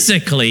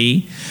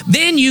physically,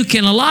 then you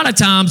can a lot of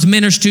times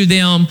minister to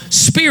them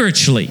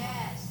spiritually.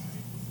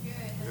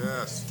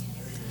 Yes.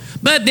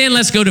 But then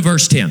let's go to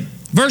verse 10.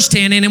 Verse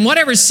 10, and in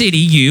whatever city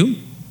you,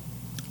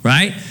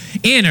 right,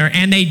 enter,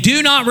 and they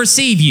do not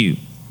receive you,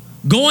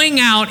 going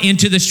out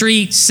into the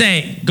streets,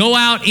 say,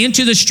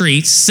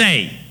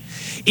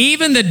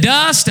 even the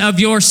dust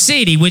of your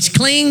city, which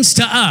clings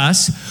to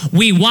us,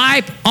 we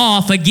wipe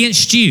off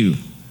against you.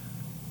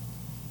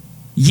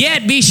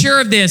 Yet be sure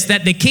of this,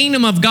 that the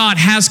kingdom of God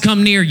has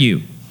come near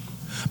you.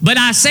 But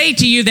I say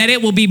to you that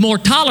it will be more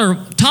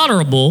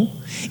tolerable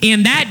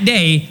in that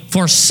day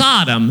for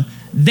Sodom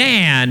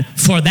than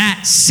for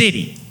that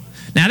city.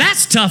 Now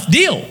that's a tough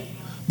deal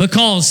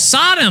because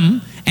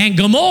Sodom and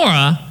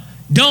Gomorrah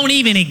don't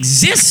even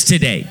exist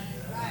today.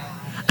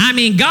 I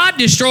mean, God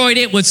destroyed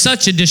it with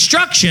such a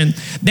destruction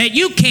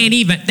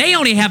that they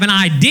only have an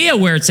idea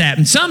where it's at.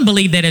 And some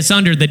believe that it's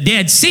under the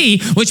Dead Sea,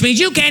 which means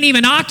you can't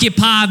even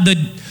occupy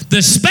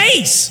the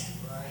space.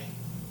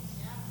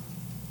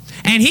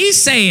 And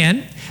He's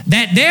saying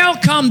that there'll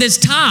come this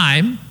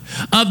time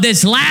of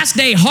this last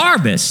day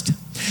harvest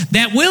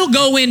that will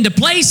go into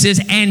places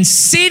and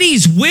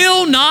cities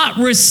will not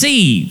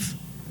receive.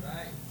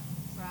 Right.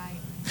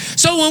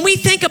 So when we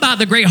think about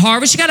the great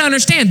harvest, you got to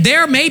understand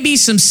there may be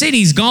some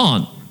cities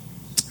gone.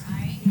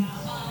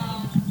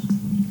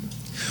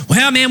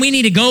 Well, man, we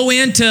need to go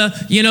into,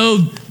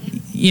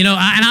 and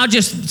I'm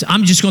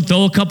just going to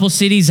throw a couple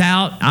cities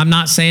out. I'm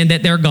not saying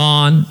that they're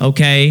gone,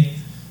 okay?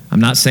 I'm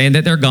not saying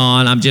that they're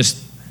gone. I'm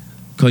just,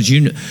 because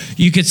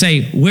you could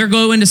say, we're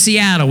going to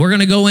Seattle. We're going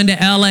to go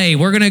into L.A.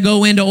 We're going to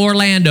go into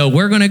Orlando.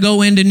 We're going to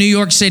go into New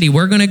York City.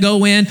 We're going to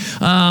go in,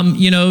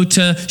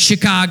 to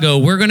Chicago.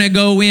 We're going to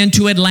go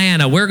into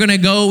Atlanta. We're going to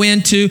go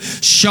into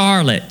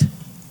Charlotte.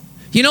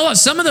 You know what?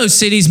 Some of those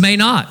cities may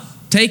not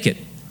take it.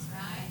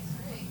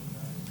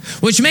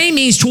 Which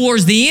means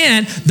towards the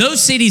end,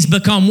 those cities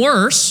become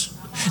worse,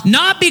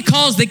 not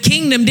because the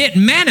kingdom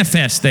didn't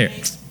manifest there.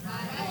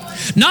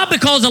 Not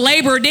because the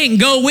laborer didn't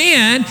go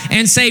in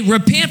and say,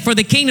 repent for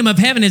the kingdom of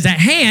heaven is at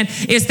hand.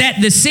 It's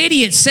that the city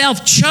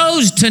itself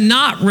chose to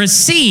not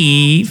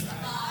receive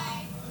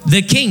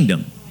the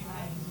kingdom.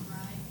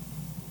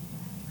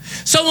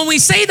 So when we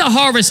say the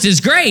harvest is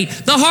great,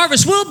 the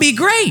harvest will be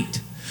great.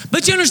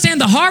 But you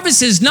understand, the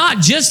harvest is not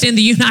just in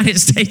the United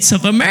States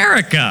of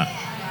America.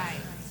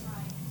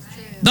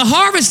 The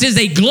harvest is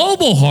a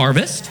global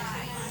harvest.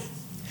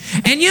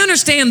 And you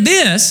understand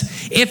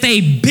this, if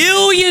 1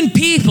 billion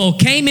people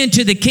came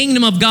into the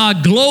kingdom of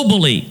God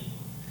globally,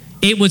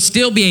 it would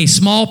still be a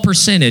small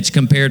percentage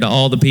compared to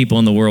all the people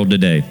in the world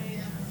today.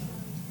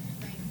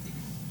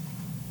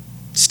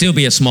 Still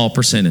be a small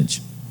percentage.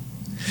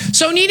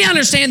 So you need to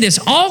understand this.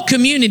 All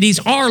communities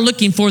are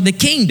looking for the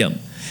kingdom.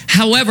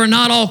 However,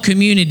 not all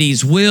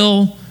communities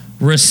will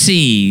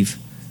receive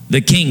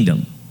the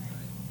kingdom.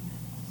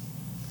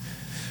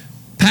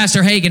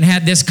 Pastor Hagin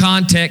had this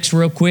context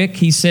real quick.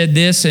 He said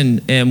this,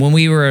 and when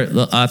we were,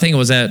 I think it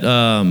was at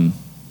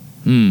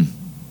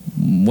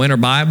Winter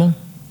Bible.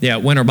 Yeah,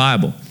 Winter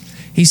Bible.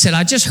 He said,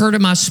 I just heard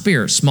in my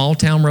spirit, small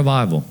town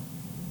revival.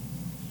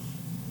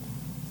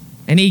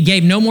 And he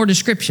gave no more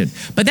description.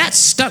 But that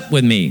stuck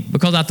with me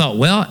because I thought,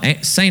 well,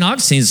 St.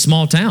 Augustine's a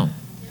small town.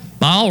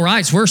 By all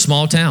rights, we're a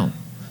small town,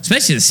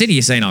 especially the city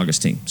of St.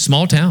 Augustine.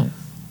 Small town,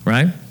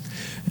 right?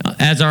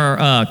 As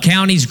our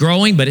county's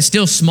growing, but it's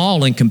still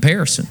small in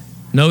comparison.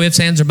 No ifs,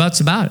 ands, or buts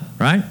about it,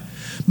 right?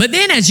 But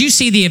then as you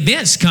see the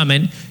events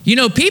coming,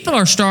 people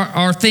are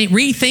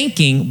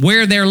rethinking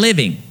where they're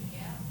living.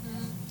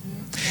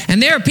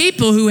 And there are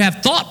people who have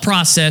thought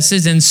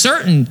processes in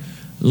certain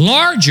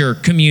larger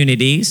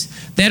communities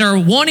that are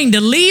wanting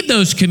to leave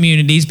those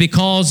communities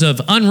because of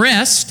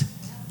unrest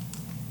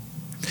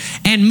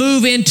and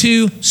move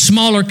into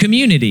smaller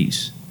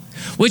communities.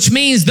 Which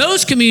means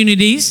those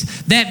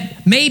communities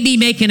that may be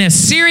making a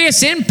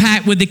serious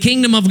impact with the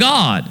kingdom of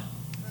God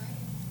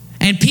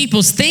and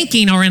people's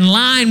thinking are in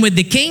line with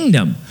the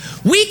kingdom,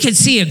 we could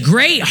see a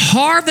great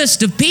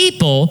harvest of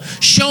people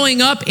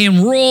showing up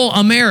in rural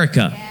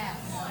America. Yes,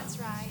 that's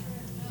right.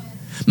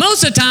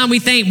 Most of the time we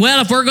think,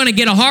 well, if we're going to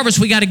get a harvest,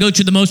 we got to go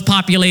to the most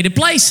populated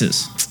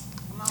places.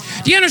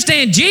 Do you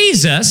understand?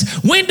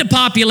 Jesus went to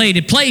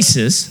populated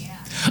places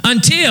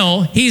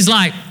until he's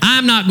like,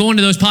 I'm not going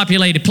to those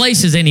populated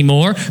places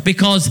anymore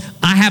because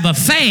I have a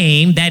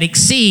fame that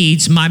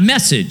exceeds my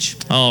message.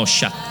 I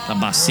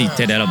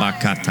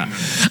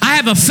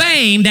have a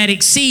fame that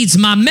exceeds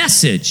my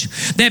message.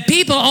 That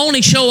people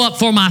only show up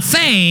for my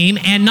fame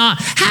and not.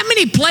 How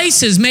many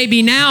places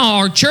maybe now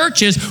are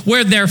churches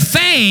where their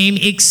fame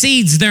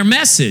exceeds their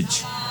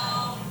message?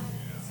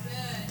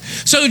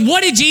 So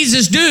what did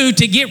Jesus do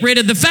to get rid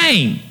of the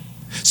fame?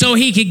 So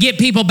he could get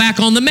people back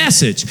on the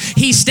message.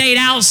 He stayed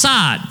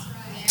outside.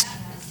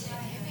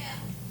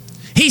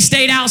 He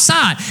stayed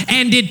outside.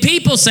 And did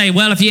people say,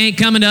 well, if you ain't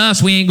coming to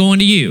us, we ain't going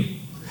to you?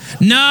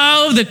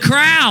 No, the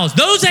crowds,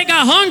 those that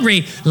got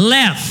hungry,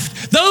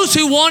 left. Those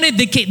who wanted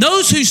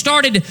those who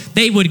started,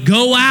 they would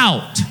go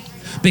out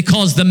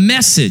because the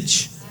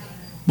message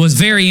was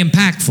very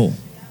impactful.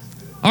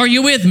 Are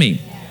you with me?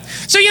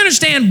 So you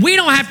understand, we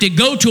don't have to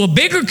go to a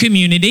bigger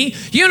community.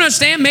 You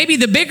understand, maybe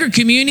the bigger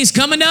community is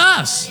coming to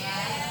us.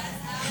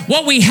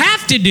 What we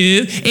have to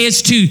do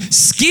is to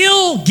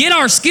get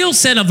our skill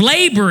set of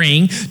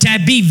laboring to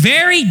be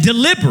very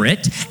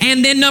deliberate,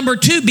 and then number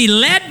two, be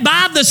led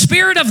by the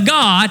Spirit of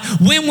God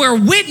when we're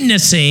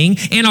witnessing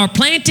in our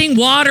planting,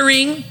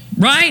 watering,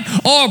 right?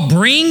 Or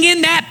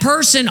bringing that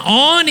person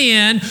on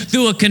in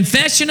through a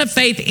confession of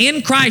faith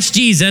in Christ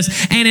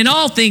Jesus, and in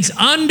all things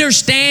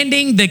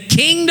understanding the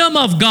kingdom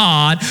of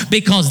God,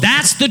 because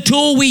that's the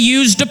tool we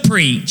use to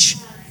preach.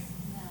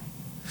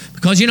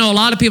 Because, a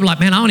lot of people are like,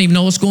 man, I don't even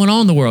know what's going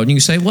on in the world. And you can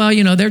say, well,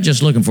 they're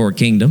just looking for a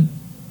kingdom.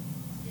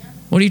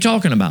 What are you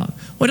talking about?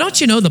 Well, don't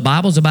you know the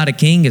Bible's about a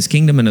king, his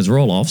kingdom, and his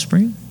royal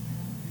offspring?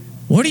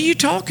 What are you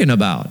talking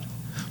about?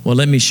 Well,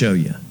 let me show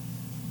you.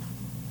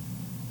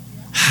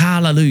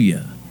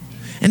 Hallelujah.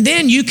 And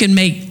then you can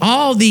make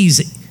all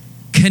these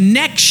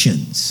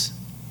connections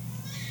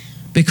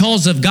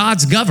because of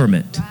God's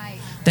government.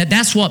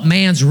 That's what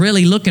man's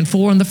really looking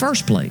for in the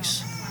first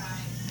place.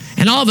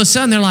 And all of a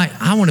sudden, they're like,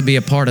 I want to be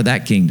a part of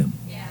that kingdom.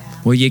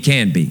 Well, you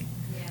can be.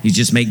 You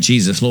just make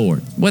Jesus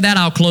Lord. With that,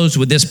 I'll close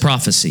with this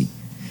prophecy.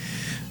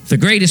 The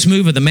greatest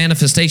move of the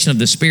manifestation of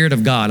the Spirit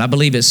of God, I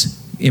believe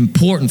it's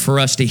important for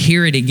us to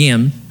hear it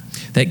again,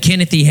 that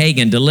Kenneth E.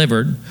 Hagin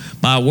delivered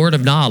by a word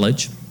of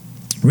knowledge,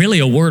 really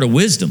a word of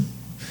wisdom.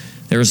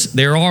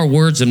 There are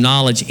words of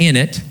knowledge in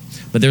it,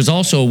 but there's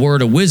also a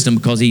word of wisdom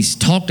because he's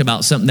talked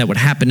about something that would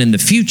happen in the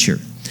future.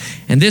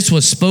 And this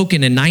was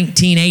spoken in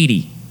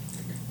 1980,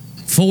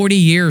 40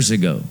 years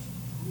ago.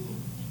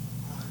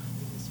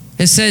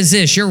 It says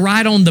this, you're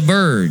right on the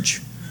verge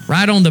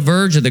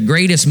of the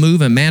greatest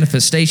move and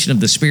manifestation of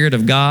the Spirit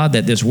of God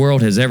that this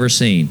world has ever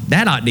seen.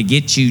 That ought to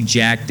get you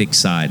jacked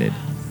excited.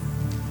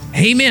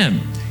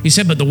 Amen. You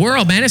said, but the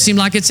world, man, it seems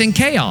like it's in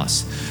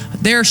chaos.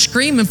 They're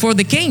screaming for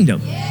the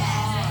kingdom.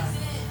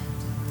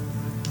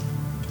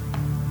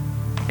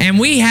 And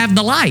we have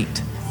the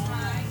light.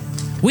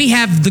 We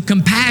have the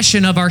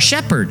compassion of our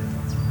shepherd.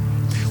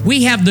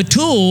 We have the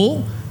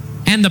tool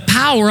and the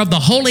power of the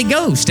Holy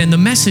Ghost and the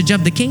message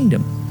of the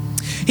kingdom.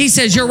 He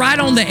says, you're right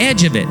on the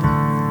edge of it.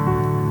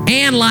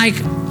 And like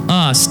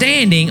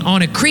standing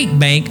on a creek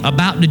bank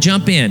about to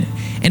jump in.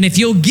 And if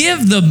you'll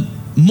give the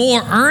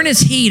more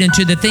earnest heed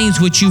unto the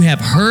things which you have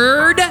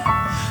heard,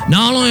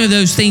 not only are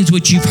those things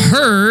which you've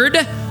heard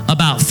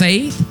about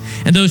faith,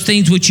 and those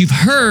things which you've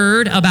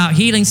heard about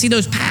healing. See,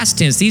 those past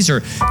tense, these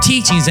are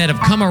teachings that have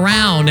come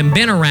around and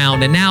been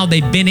around, and now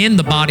they've been in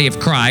the body of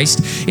Christ.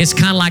 It's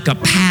kind of like a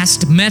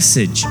past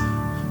message,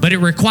 but it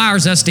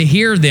requires us to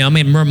hear them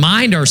and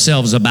remind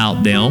ourselves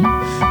about them.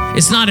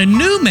 It's not a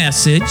new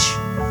message,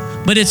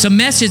 but it's a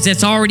message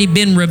that's already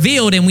been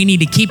revealed, and we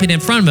need to keep it in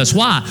front of us.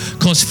 Why?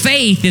 Because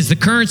faith is the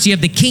currency of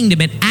the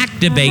kingdom. It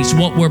activates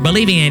what we're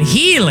believing, and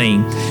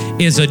healing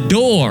is a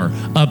door.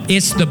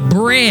 It's the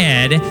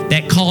bread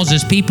that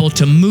causes people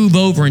to move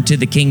over into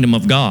the kingdom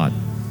of God.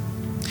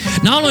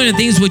 Not only the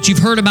things which you've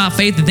heard about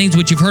faith, the things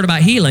which you've heard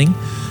about healing,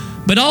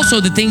 but also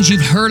the things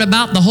you've heard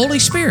about the Holy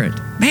Spirit.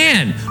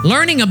 Man,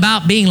 learning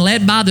about being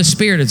led by the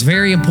Spirit is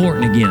very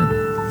important again.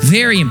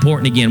 Very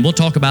important again. We'll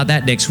talk about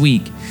that next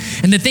week.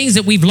 And the things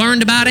that we've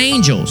learned about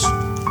angels.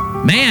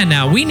 Man,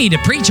 now we need to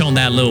preach on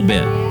that a little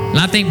bit. And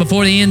I think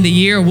before the end of the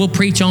year, we'll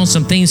preach on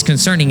some things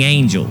concerning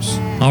angels.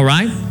 All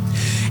right?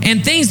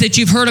 And things that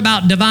you've heard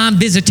about divine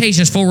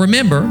visitations. For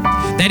remember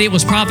that it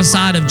was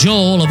prophesied of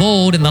Joel of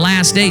old, in the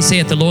last days,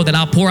 saith the Lord, that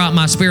I'll pour out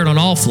my Spirit on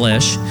all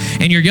flesh.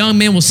 And your young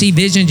men will see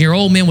visions, your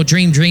old men will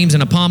dream dreams,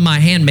 and upon my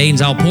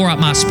handmaidens I'll pour out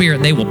my Spirit,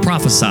 and they will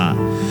prophesy.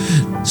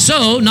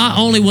 So not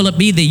only will it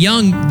be the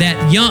young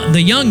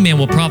men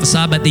will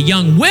prophesy, but the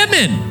young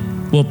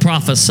women will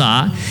prophesy.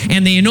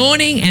 And the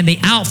anointing and the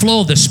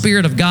outflow of the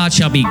Spirit of God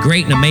shall be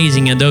great and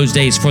amazing in those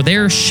days, for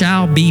there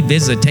shall be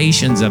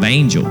visitations of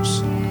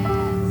angels.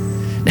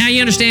 Now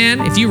you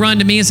understand, if you run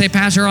to me and say,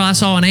 Pastor, I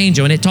saw an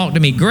angel and it talked to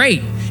me,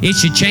 great. It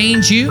should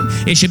change you.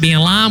 It should be in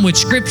line with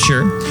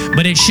Scripture,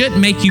 but it shouldn't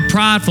make you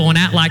prideful and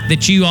act like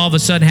that you all of a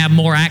sudden have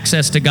more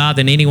access to God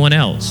than anyone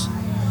else.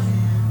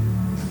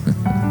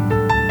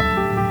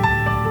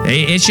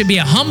 It should be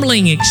a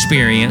humbling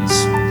experience,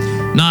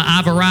 not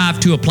I've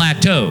arrived to a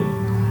plateau.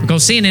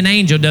 Because seeing an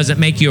angel doesn't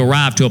make you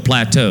arrive to a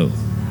plateau.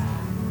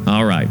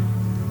 All right.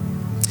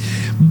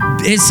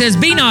 It says,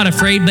 be not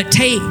afraid, but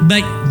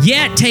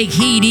yet take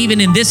heed even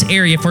in this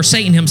area, for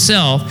Satan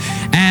himself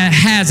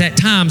has at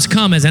times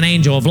come as an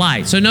angel of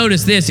light. So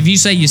notice this, if you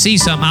say you see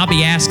something, I'll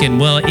be asking,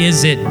 well,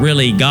 is it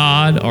really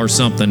God or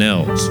something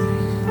else?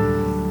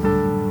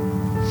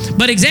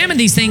 But examine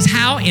these things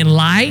how in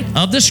light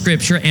of the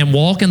Scripture, and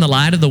walk in the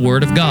light of the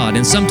Word of God.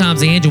 And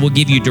sometimes the angel will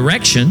give you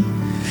direction,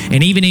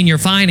 and even in your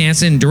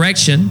finance and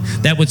direction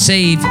that would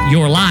save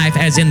your life,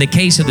 as in the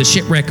case of the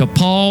shipwreck of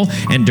Paul,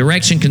 and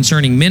direction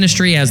concerning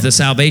ministry as the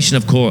salvation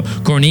of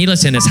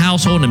Cornelius and his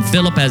household, and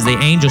Philip as the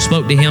angel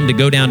spoke to him to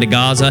go down to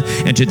Gaza,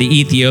 and to the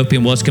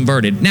Ethiopian was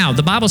converted. Now,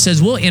 the Bible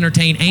says we'll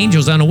entertain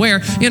angels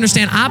unaware. You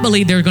understand, I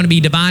believe there are going to be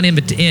divine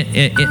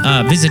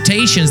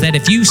visitations that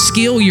if you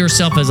skill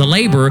yourself as a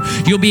laborer,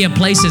 you'll be in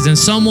places and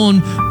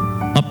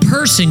a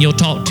person you'll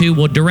talk to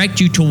will direct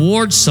you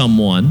towards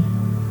someone.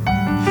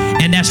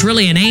 And that's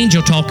really an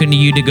angel talking to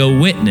you to go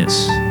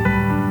witness.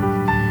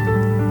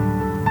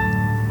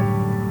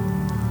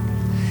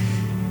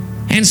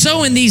 And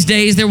so in these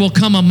days, there will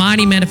come a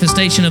mighty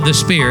manifestation of the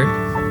Spirit,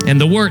 and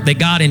the work that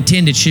God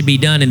intended should be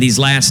done in these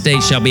last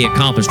days shall be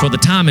accomplished. For the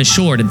time is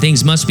short, and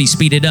things must be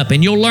speeded up.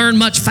 And you'll learn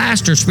much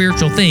faster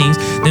spiritual things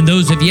than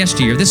those of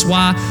yesteryear. This is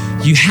why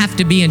you have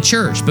to be in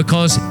church,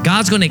 because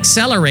God's going to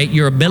accelerate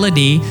your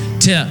ability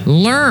to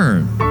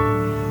learn.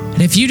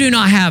 And if you do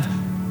not have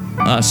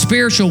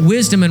spiritual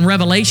wisdom and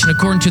revelation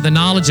according to the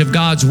knowledge of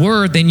God's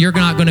Word, then you're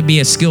not going to be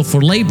a skillful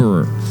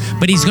laborer.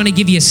 But He's going to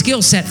give you a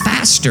skill set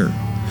faster.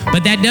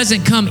 But that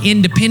doesn't come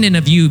independent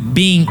of you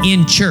being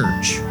in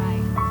church.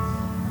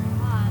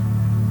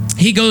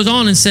 He goes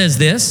on and says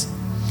this.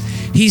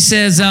 He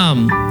says,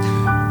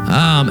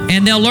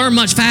 and they'll learn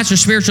much faster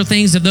spiritual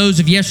things of those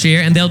of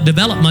yesteryear, and they'll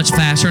develop much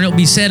faster, and it'll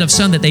be said of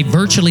some that they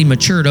virtually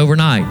matured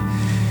overnight.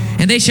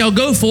 And they shall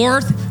go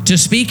forth to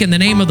speak in the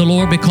name of the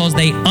Lord because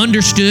they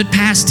understood,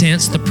 past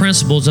tense, the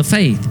principles of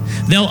faith.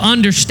 They'll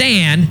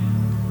understand,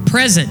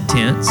 present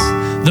tense,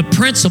 the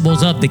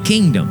principles of the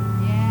kingdom.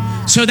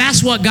 So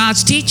that's what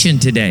God's teaching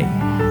today,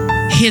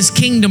 His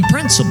kingdom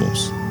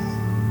principles.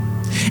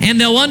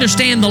 And they'll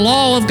understand the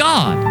law of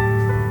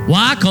God.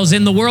 Why? Because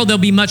in the world there'll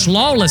be much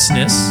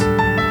lawlessness,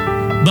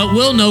 but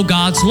we'll know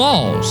God's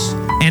laws,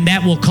 and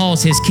that will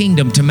cause His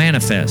kingdom to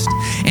manifest.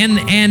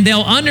 And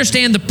they'll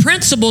understand the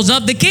principles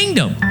of the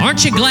kingdom.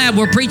 Aren't you glad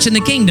we're preaching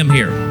the kingdom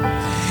here?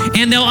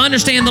 And they'll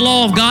understand the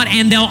law of God,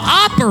 and they'll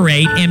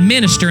operate and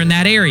minister in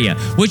that area,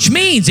 which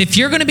means if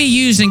you're going to be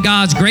used in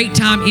God's great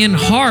time in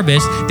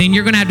harvest, then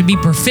you're going to have to be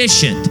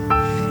proficient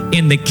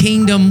in the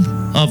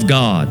kingdom of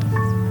God.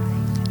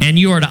 And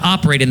you are to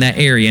operate in that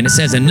area. And it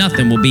says, and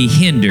nothing will be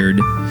hindered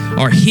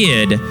or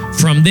hid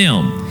from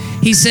them.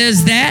 He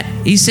says that,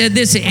 he said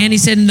this, and he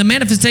said, and the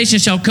manifestation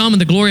shall come,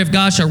 and the glory of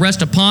God shall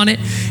rest upon it,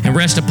 and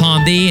rest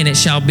upon thee, and it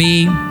shall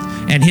be,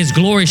 and His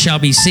glory shall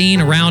be seen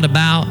around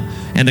about,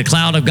 and the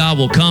cloud of God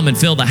will come and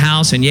fill the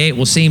house, and yea, it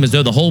will seem as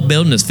though the whole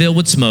building is filled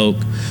with smoke,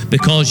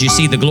 because you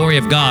see the glory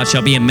of God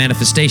shall be in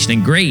manifestation,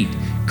 and great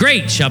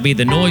shall be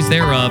the noise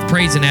thereof.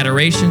 Praise and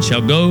adoration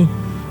shall go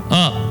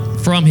up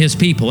from His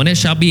people, and it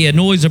shall be a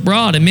noise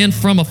abroad, and men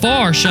from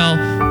afar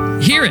shall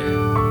hear it,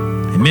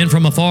 and men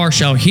from afar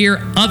shall hear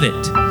of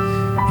it,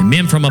 and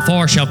men from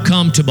afar shall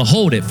come to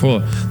behold it, for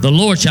the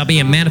Lord shall be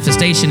in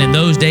manifestation in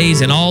those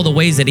days in all the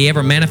ways that He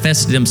ever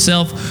manifested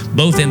Himself,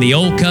 both in the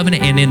old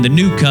covenant and in the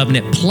new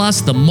covenant,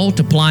 plus the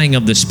multiplying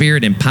of the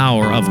Spirit and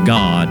power of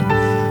God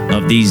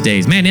of these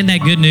days. Man, isn't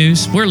that good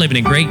news? We're living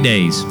in great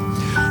days.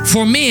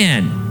 For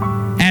men,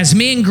 as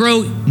men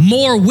grow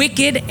more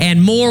wicked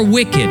and more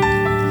wicked,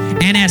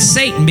 and as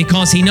Satan,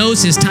 because he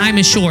knows his time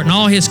is short, and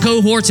all his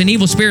cohorts and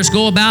evil spirits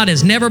go about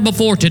as never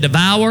before to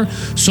devour,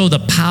 so the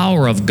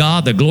power of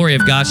God, the glory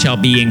of God, shall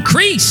be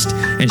increased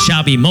and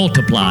shall be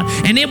multiplied.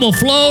 And it will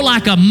flow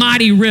like a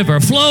mighty river,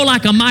 flow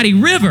like a mighty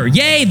river.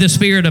 Yea, the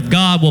Spirit of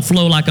God will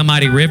flow like a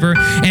mighty river.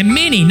 And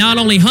many, not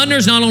only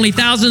hundreds, not only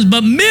thousands,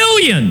 but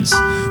millions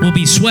will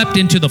be swept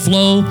into the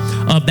flow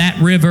of that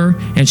river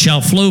and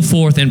shall flow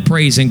forth in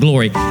praise and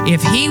glory.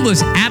 If he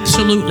was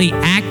absolutely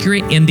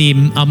accurate in the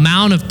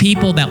amount of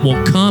people that will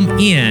come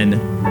in,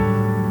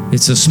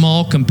 it's a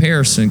small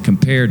comparison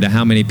compared to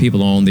how many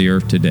people are on the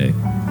earth today.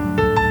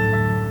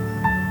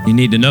 You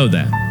need to know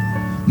that.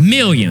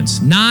 Millions,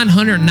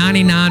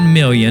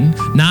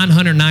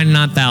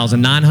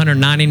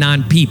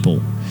 999,999,999 people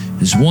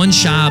is one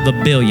shy of a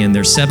billion.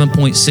 There's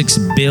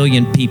 7.6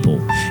 billion people.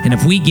 And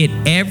if we get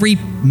every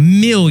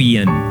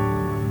million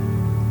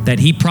that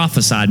he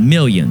prophesied,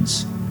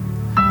 millions,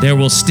 there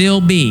will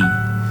still be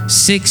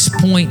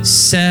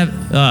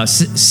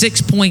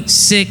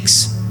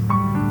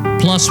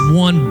 6.6 plus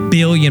 1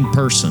 billion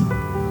person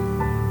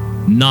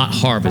not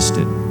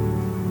harvested.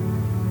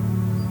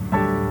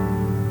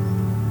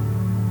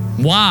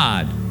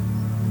 Wide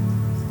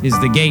is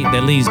the gate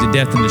that leads to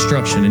death and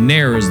destruction, and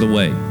narrow is the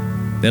way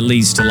that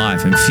leads to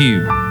life, and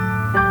few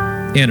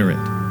enter it.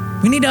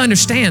 We need to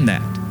understand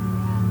that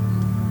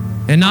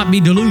and not be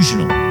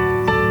delusional.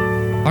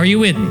 Are you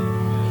with me?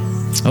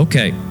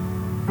 Okay.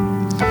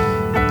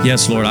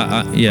 Yes, Lord.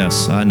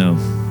 Yes, I know.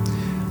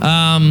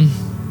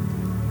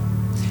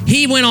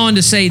 He went on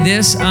to say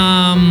this,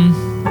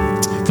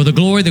 for the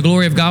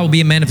glory of God will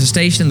be a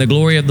manifestation. The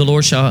glory of the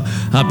Lord shall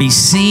be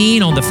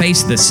seen on the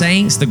face of the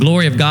saints. The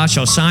glory of God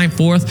shall shine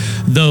forth,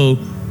 though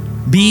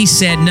be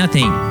said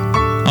nothing,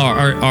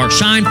 or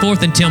shine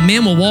forth until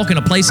men will walk in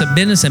a place of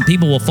business and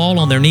people will fall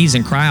on their knees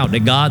and cry out to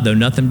God, though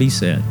nothing be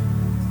said.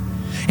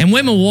 And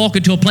women will walk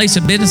into a place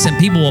of business and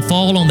people will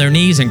fall on their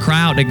knees and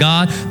cry out to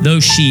God,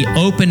 though she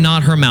open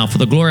not her mouth. For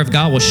the glory of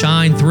God will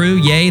shine through.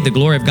 Yea, the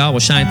glory of God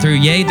will shine through.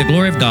 Yea, the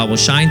glory of God will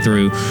shine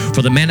through.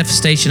 For the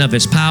manifestation of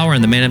His power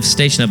and the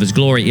manifestation of His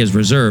glory is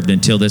reserved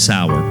until this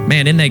hour.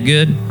 Man, isn't that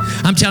good?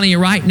 I'm telling you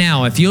right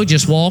now, if you'll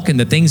just walk in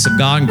the things of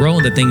God and grow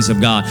in the things of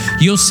God,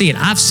 you'll see it.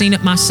 I've seen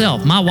it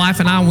myself. My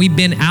wife and I, when we've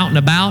been out and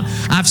about,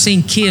 I've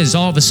seen kids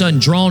all of a sudden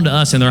drawn to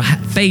us and their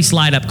face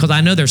light up because I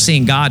know they're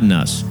seeing God in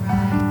us.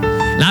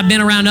 And I've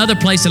been around other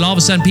places that all of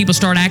a sudden people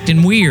start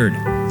acting weird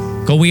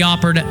because we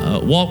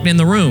walked in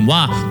the room.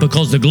 Why?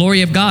 Because the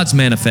glory of God's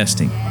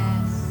manifesting.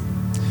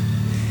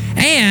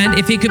 And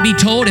if it could be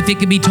told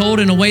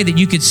in a way that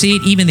you could see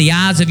it, even the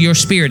eyes of your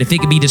spirit, if it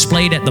could be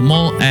displayed at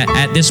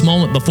this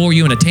moment before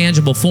you in a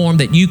tangible form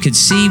that you could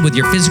see with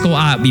your physical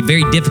eye, it would be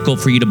very difficult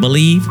for you to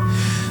believe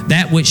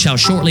that which shall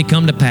shortly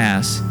come to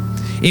pass.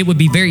 It would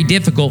be very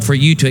difficult for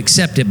you to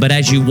accept it. But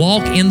as you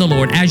walk in the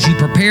Lord, as you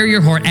prepare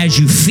your heart, as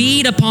you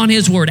feed upon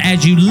His word,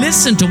 as you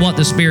listen to what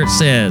the Spirit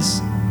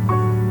says,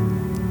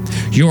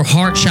 your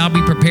heart shall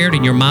be prepared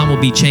and your mind will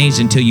be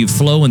changed until you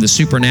flow in the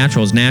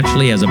supernatural as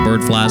naturally as a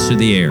bird flies through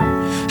the air.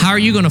 How are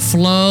you going to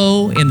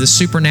flow in the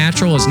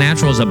supernatural as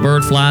natural as a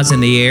bird flies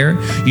in the air?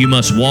 You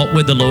must walk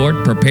with the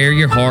Lord, prepare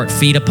your heart,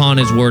 feed upon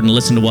His word, and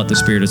listen to what the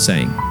Spirit is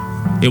saying.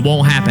 It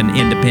won't happen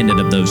independent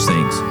of those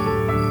things.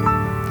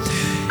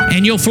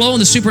 And you'll flow in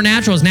the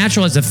supernatural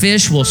as a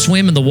fish will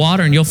swim in the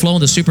water, and you'll flow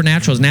in the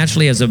supernatural as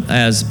naturally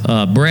as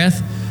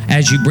breath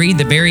as you breathe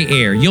the very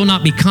air. You'll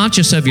not be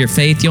conscious of your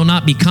faith. You'll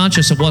not be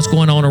conscious of what's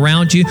going on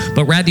around you,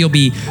 but rather you'll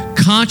be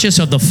conscious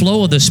of the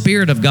flow of the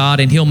Spirit of God,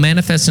 and He'll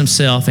manifest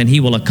Himself, and He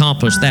will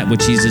accomplish that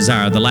which He's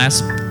desired. The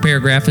last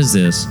paragraph is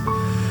this.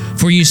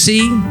 For you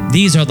see,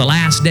 these are the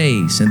last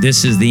days, and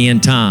this is the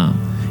end time.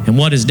 And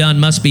what is done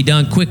must be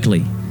done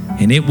quickly,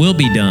 and it will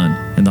be done,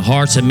 and the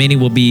hearts of many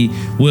will be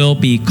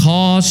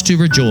caused to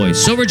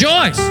rejoice. So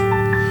rejoice!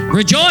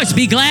 Rejoice,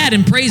 be glad,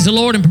 and praise the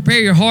Lord, and prepare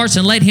your hearts,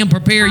 and let Him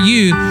prepare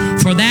you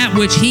for that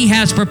which He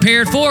has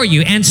prepared for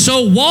you. And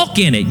so walk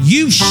in it.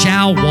 You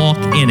shall walk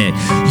in it.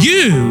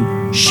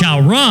 You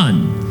shall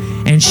run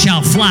and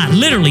shall fly,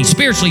 literally,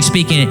 spiritually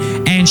speaking,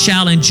 and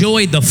shall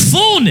enjoy the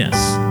fullness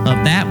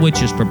of that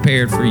which is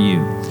prepared for you.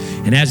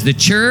 And as the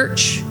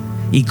church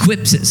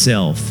equips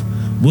itself,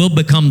 we'll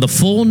become the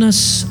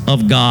fullness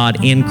of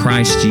God in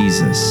Christ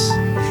Jesus,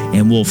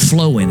 and we'll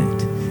flow in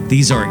it.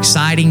 These are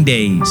exciting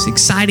days,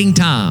 exciting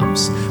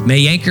times.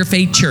 May Anchor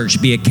Faith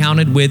Church be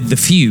accounted with the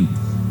few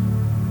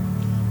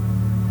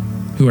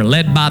who are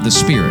led by the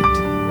Spirit,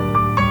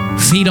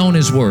 feed on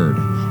His Word,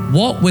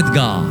 walk with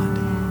God,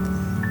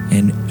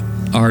 and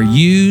are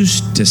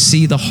used to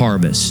see the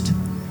harvest.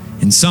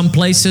 In some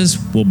places,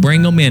 we'll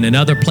bring them in. In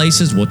other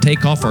places, we'll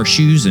take off our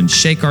shoes and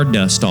shake our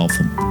dust off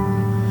them.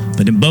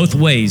 But in both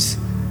ways,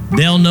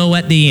 they'll know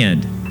at the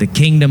end the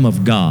kingdom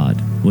of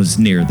God was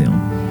near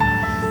them.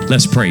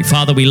 Let's pray.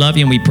 Father, we love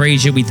You and we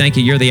praise You. We thank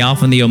You. You're the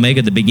Alpha and the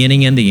Omega, the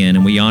beginning and the end,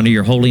 and we honor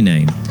Your holy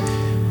name.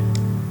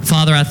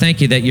 Father, I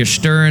thank You that You're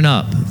stirring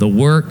up the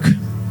work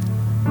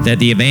that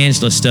the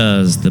evangelist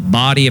does, the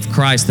body of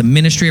Christ, the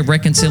ministry of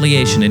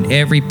reconciliation in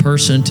every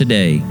person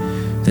today,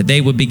 that they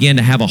would begin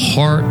to have a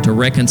heart to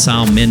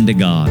reconcile men to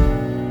God.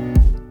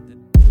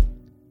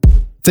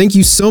 Thank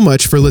you so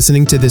much for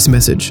listening to this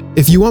message.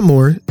 If you want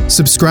more,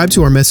 subscribe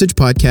to our message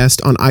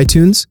podcast on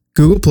iTunes,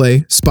 Google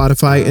Play,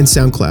 Spotify, and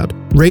SoundCloud.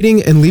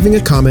 Rating and leaving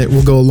a comment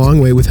will go a long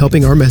way with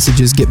helping our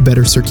messages get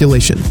better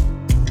circulation.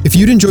 If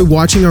you'd enjoy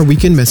watching our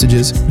weekend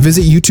messages,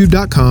 visit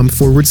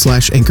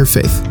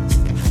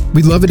youtube.com/anchorfaith.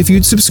 We'd love it if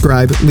you'd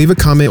subscribe, leave a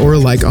comment or a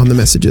like on the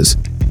messages.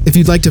 If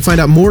you'd like to find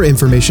out more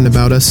information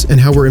about us and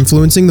how we're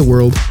influencing the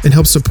world and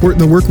help support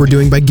the work we're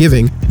doing by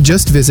giving,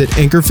 just visit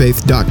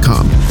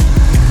anchorfaith.com.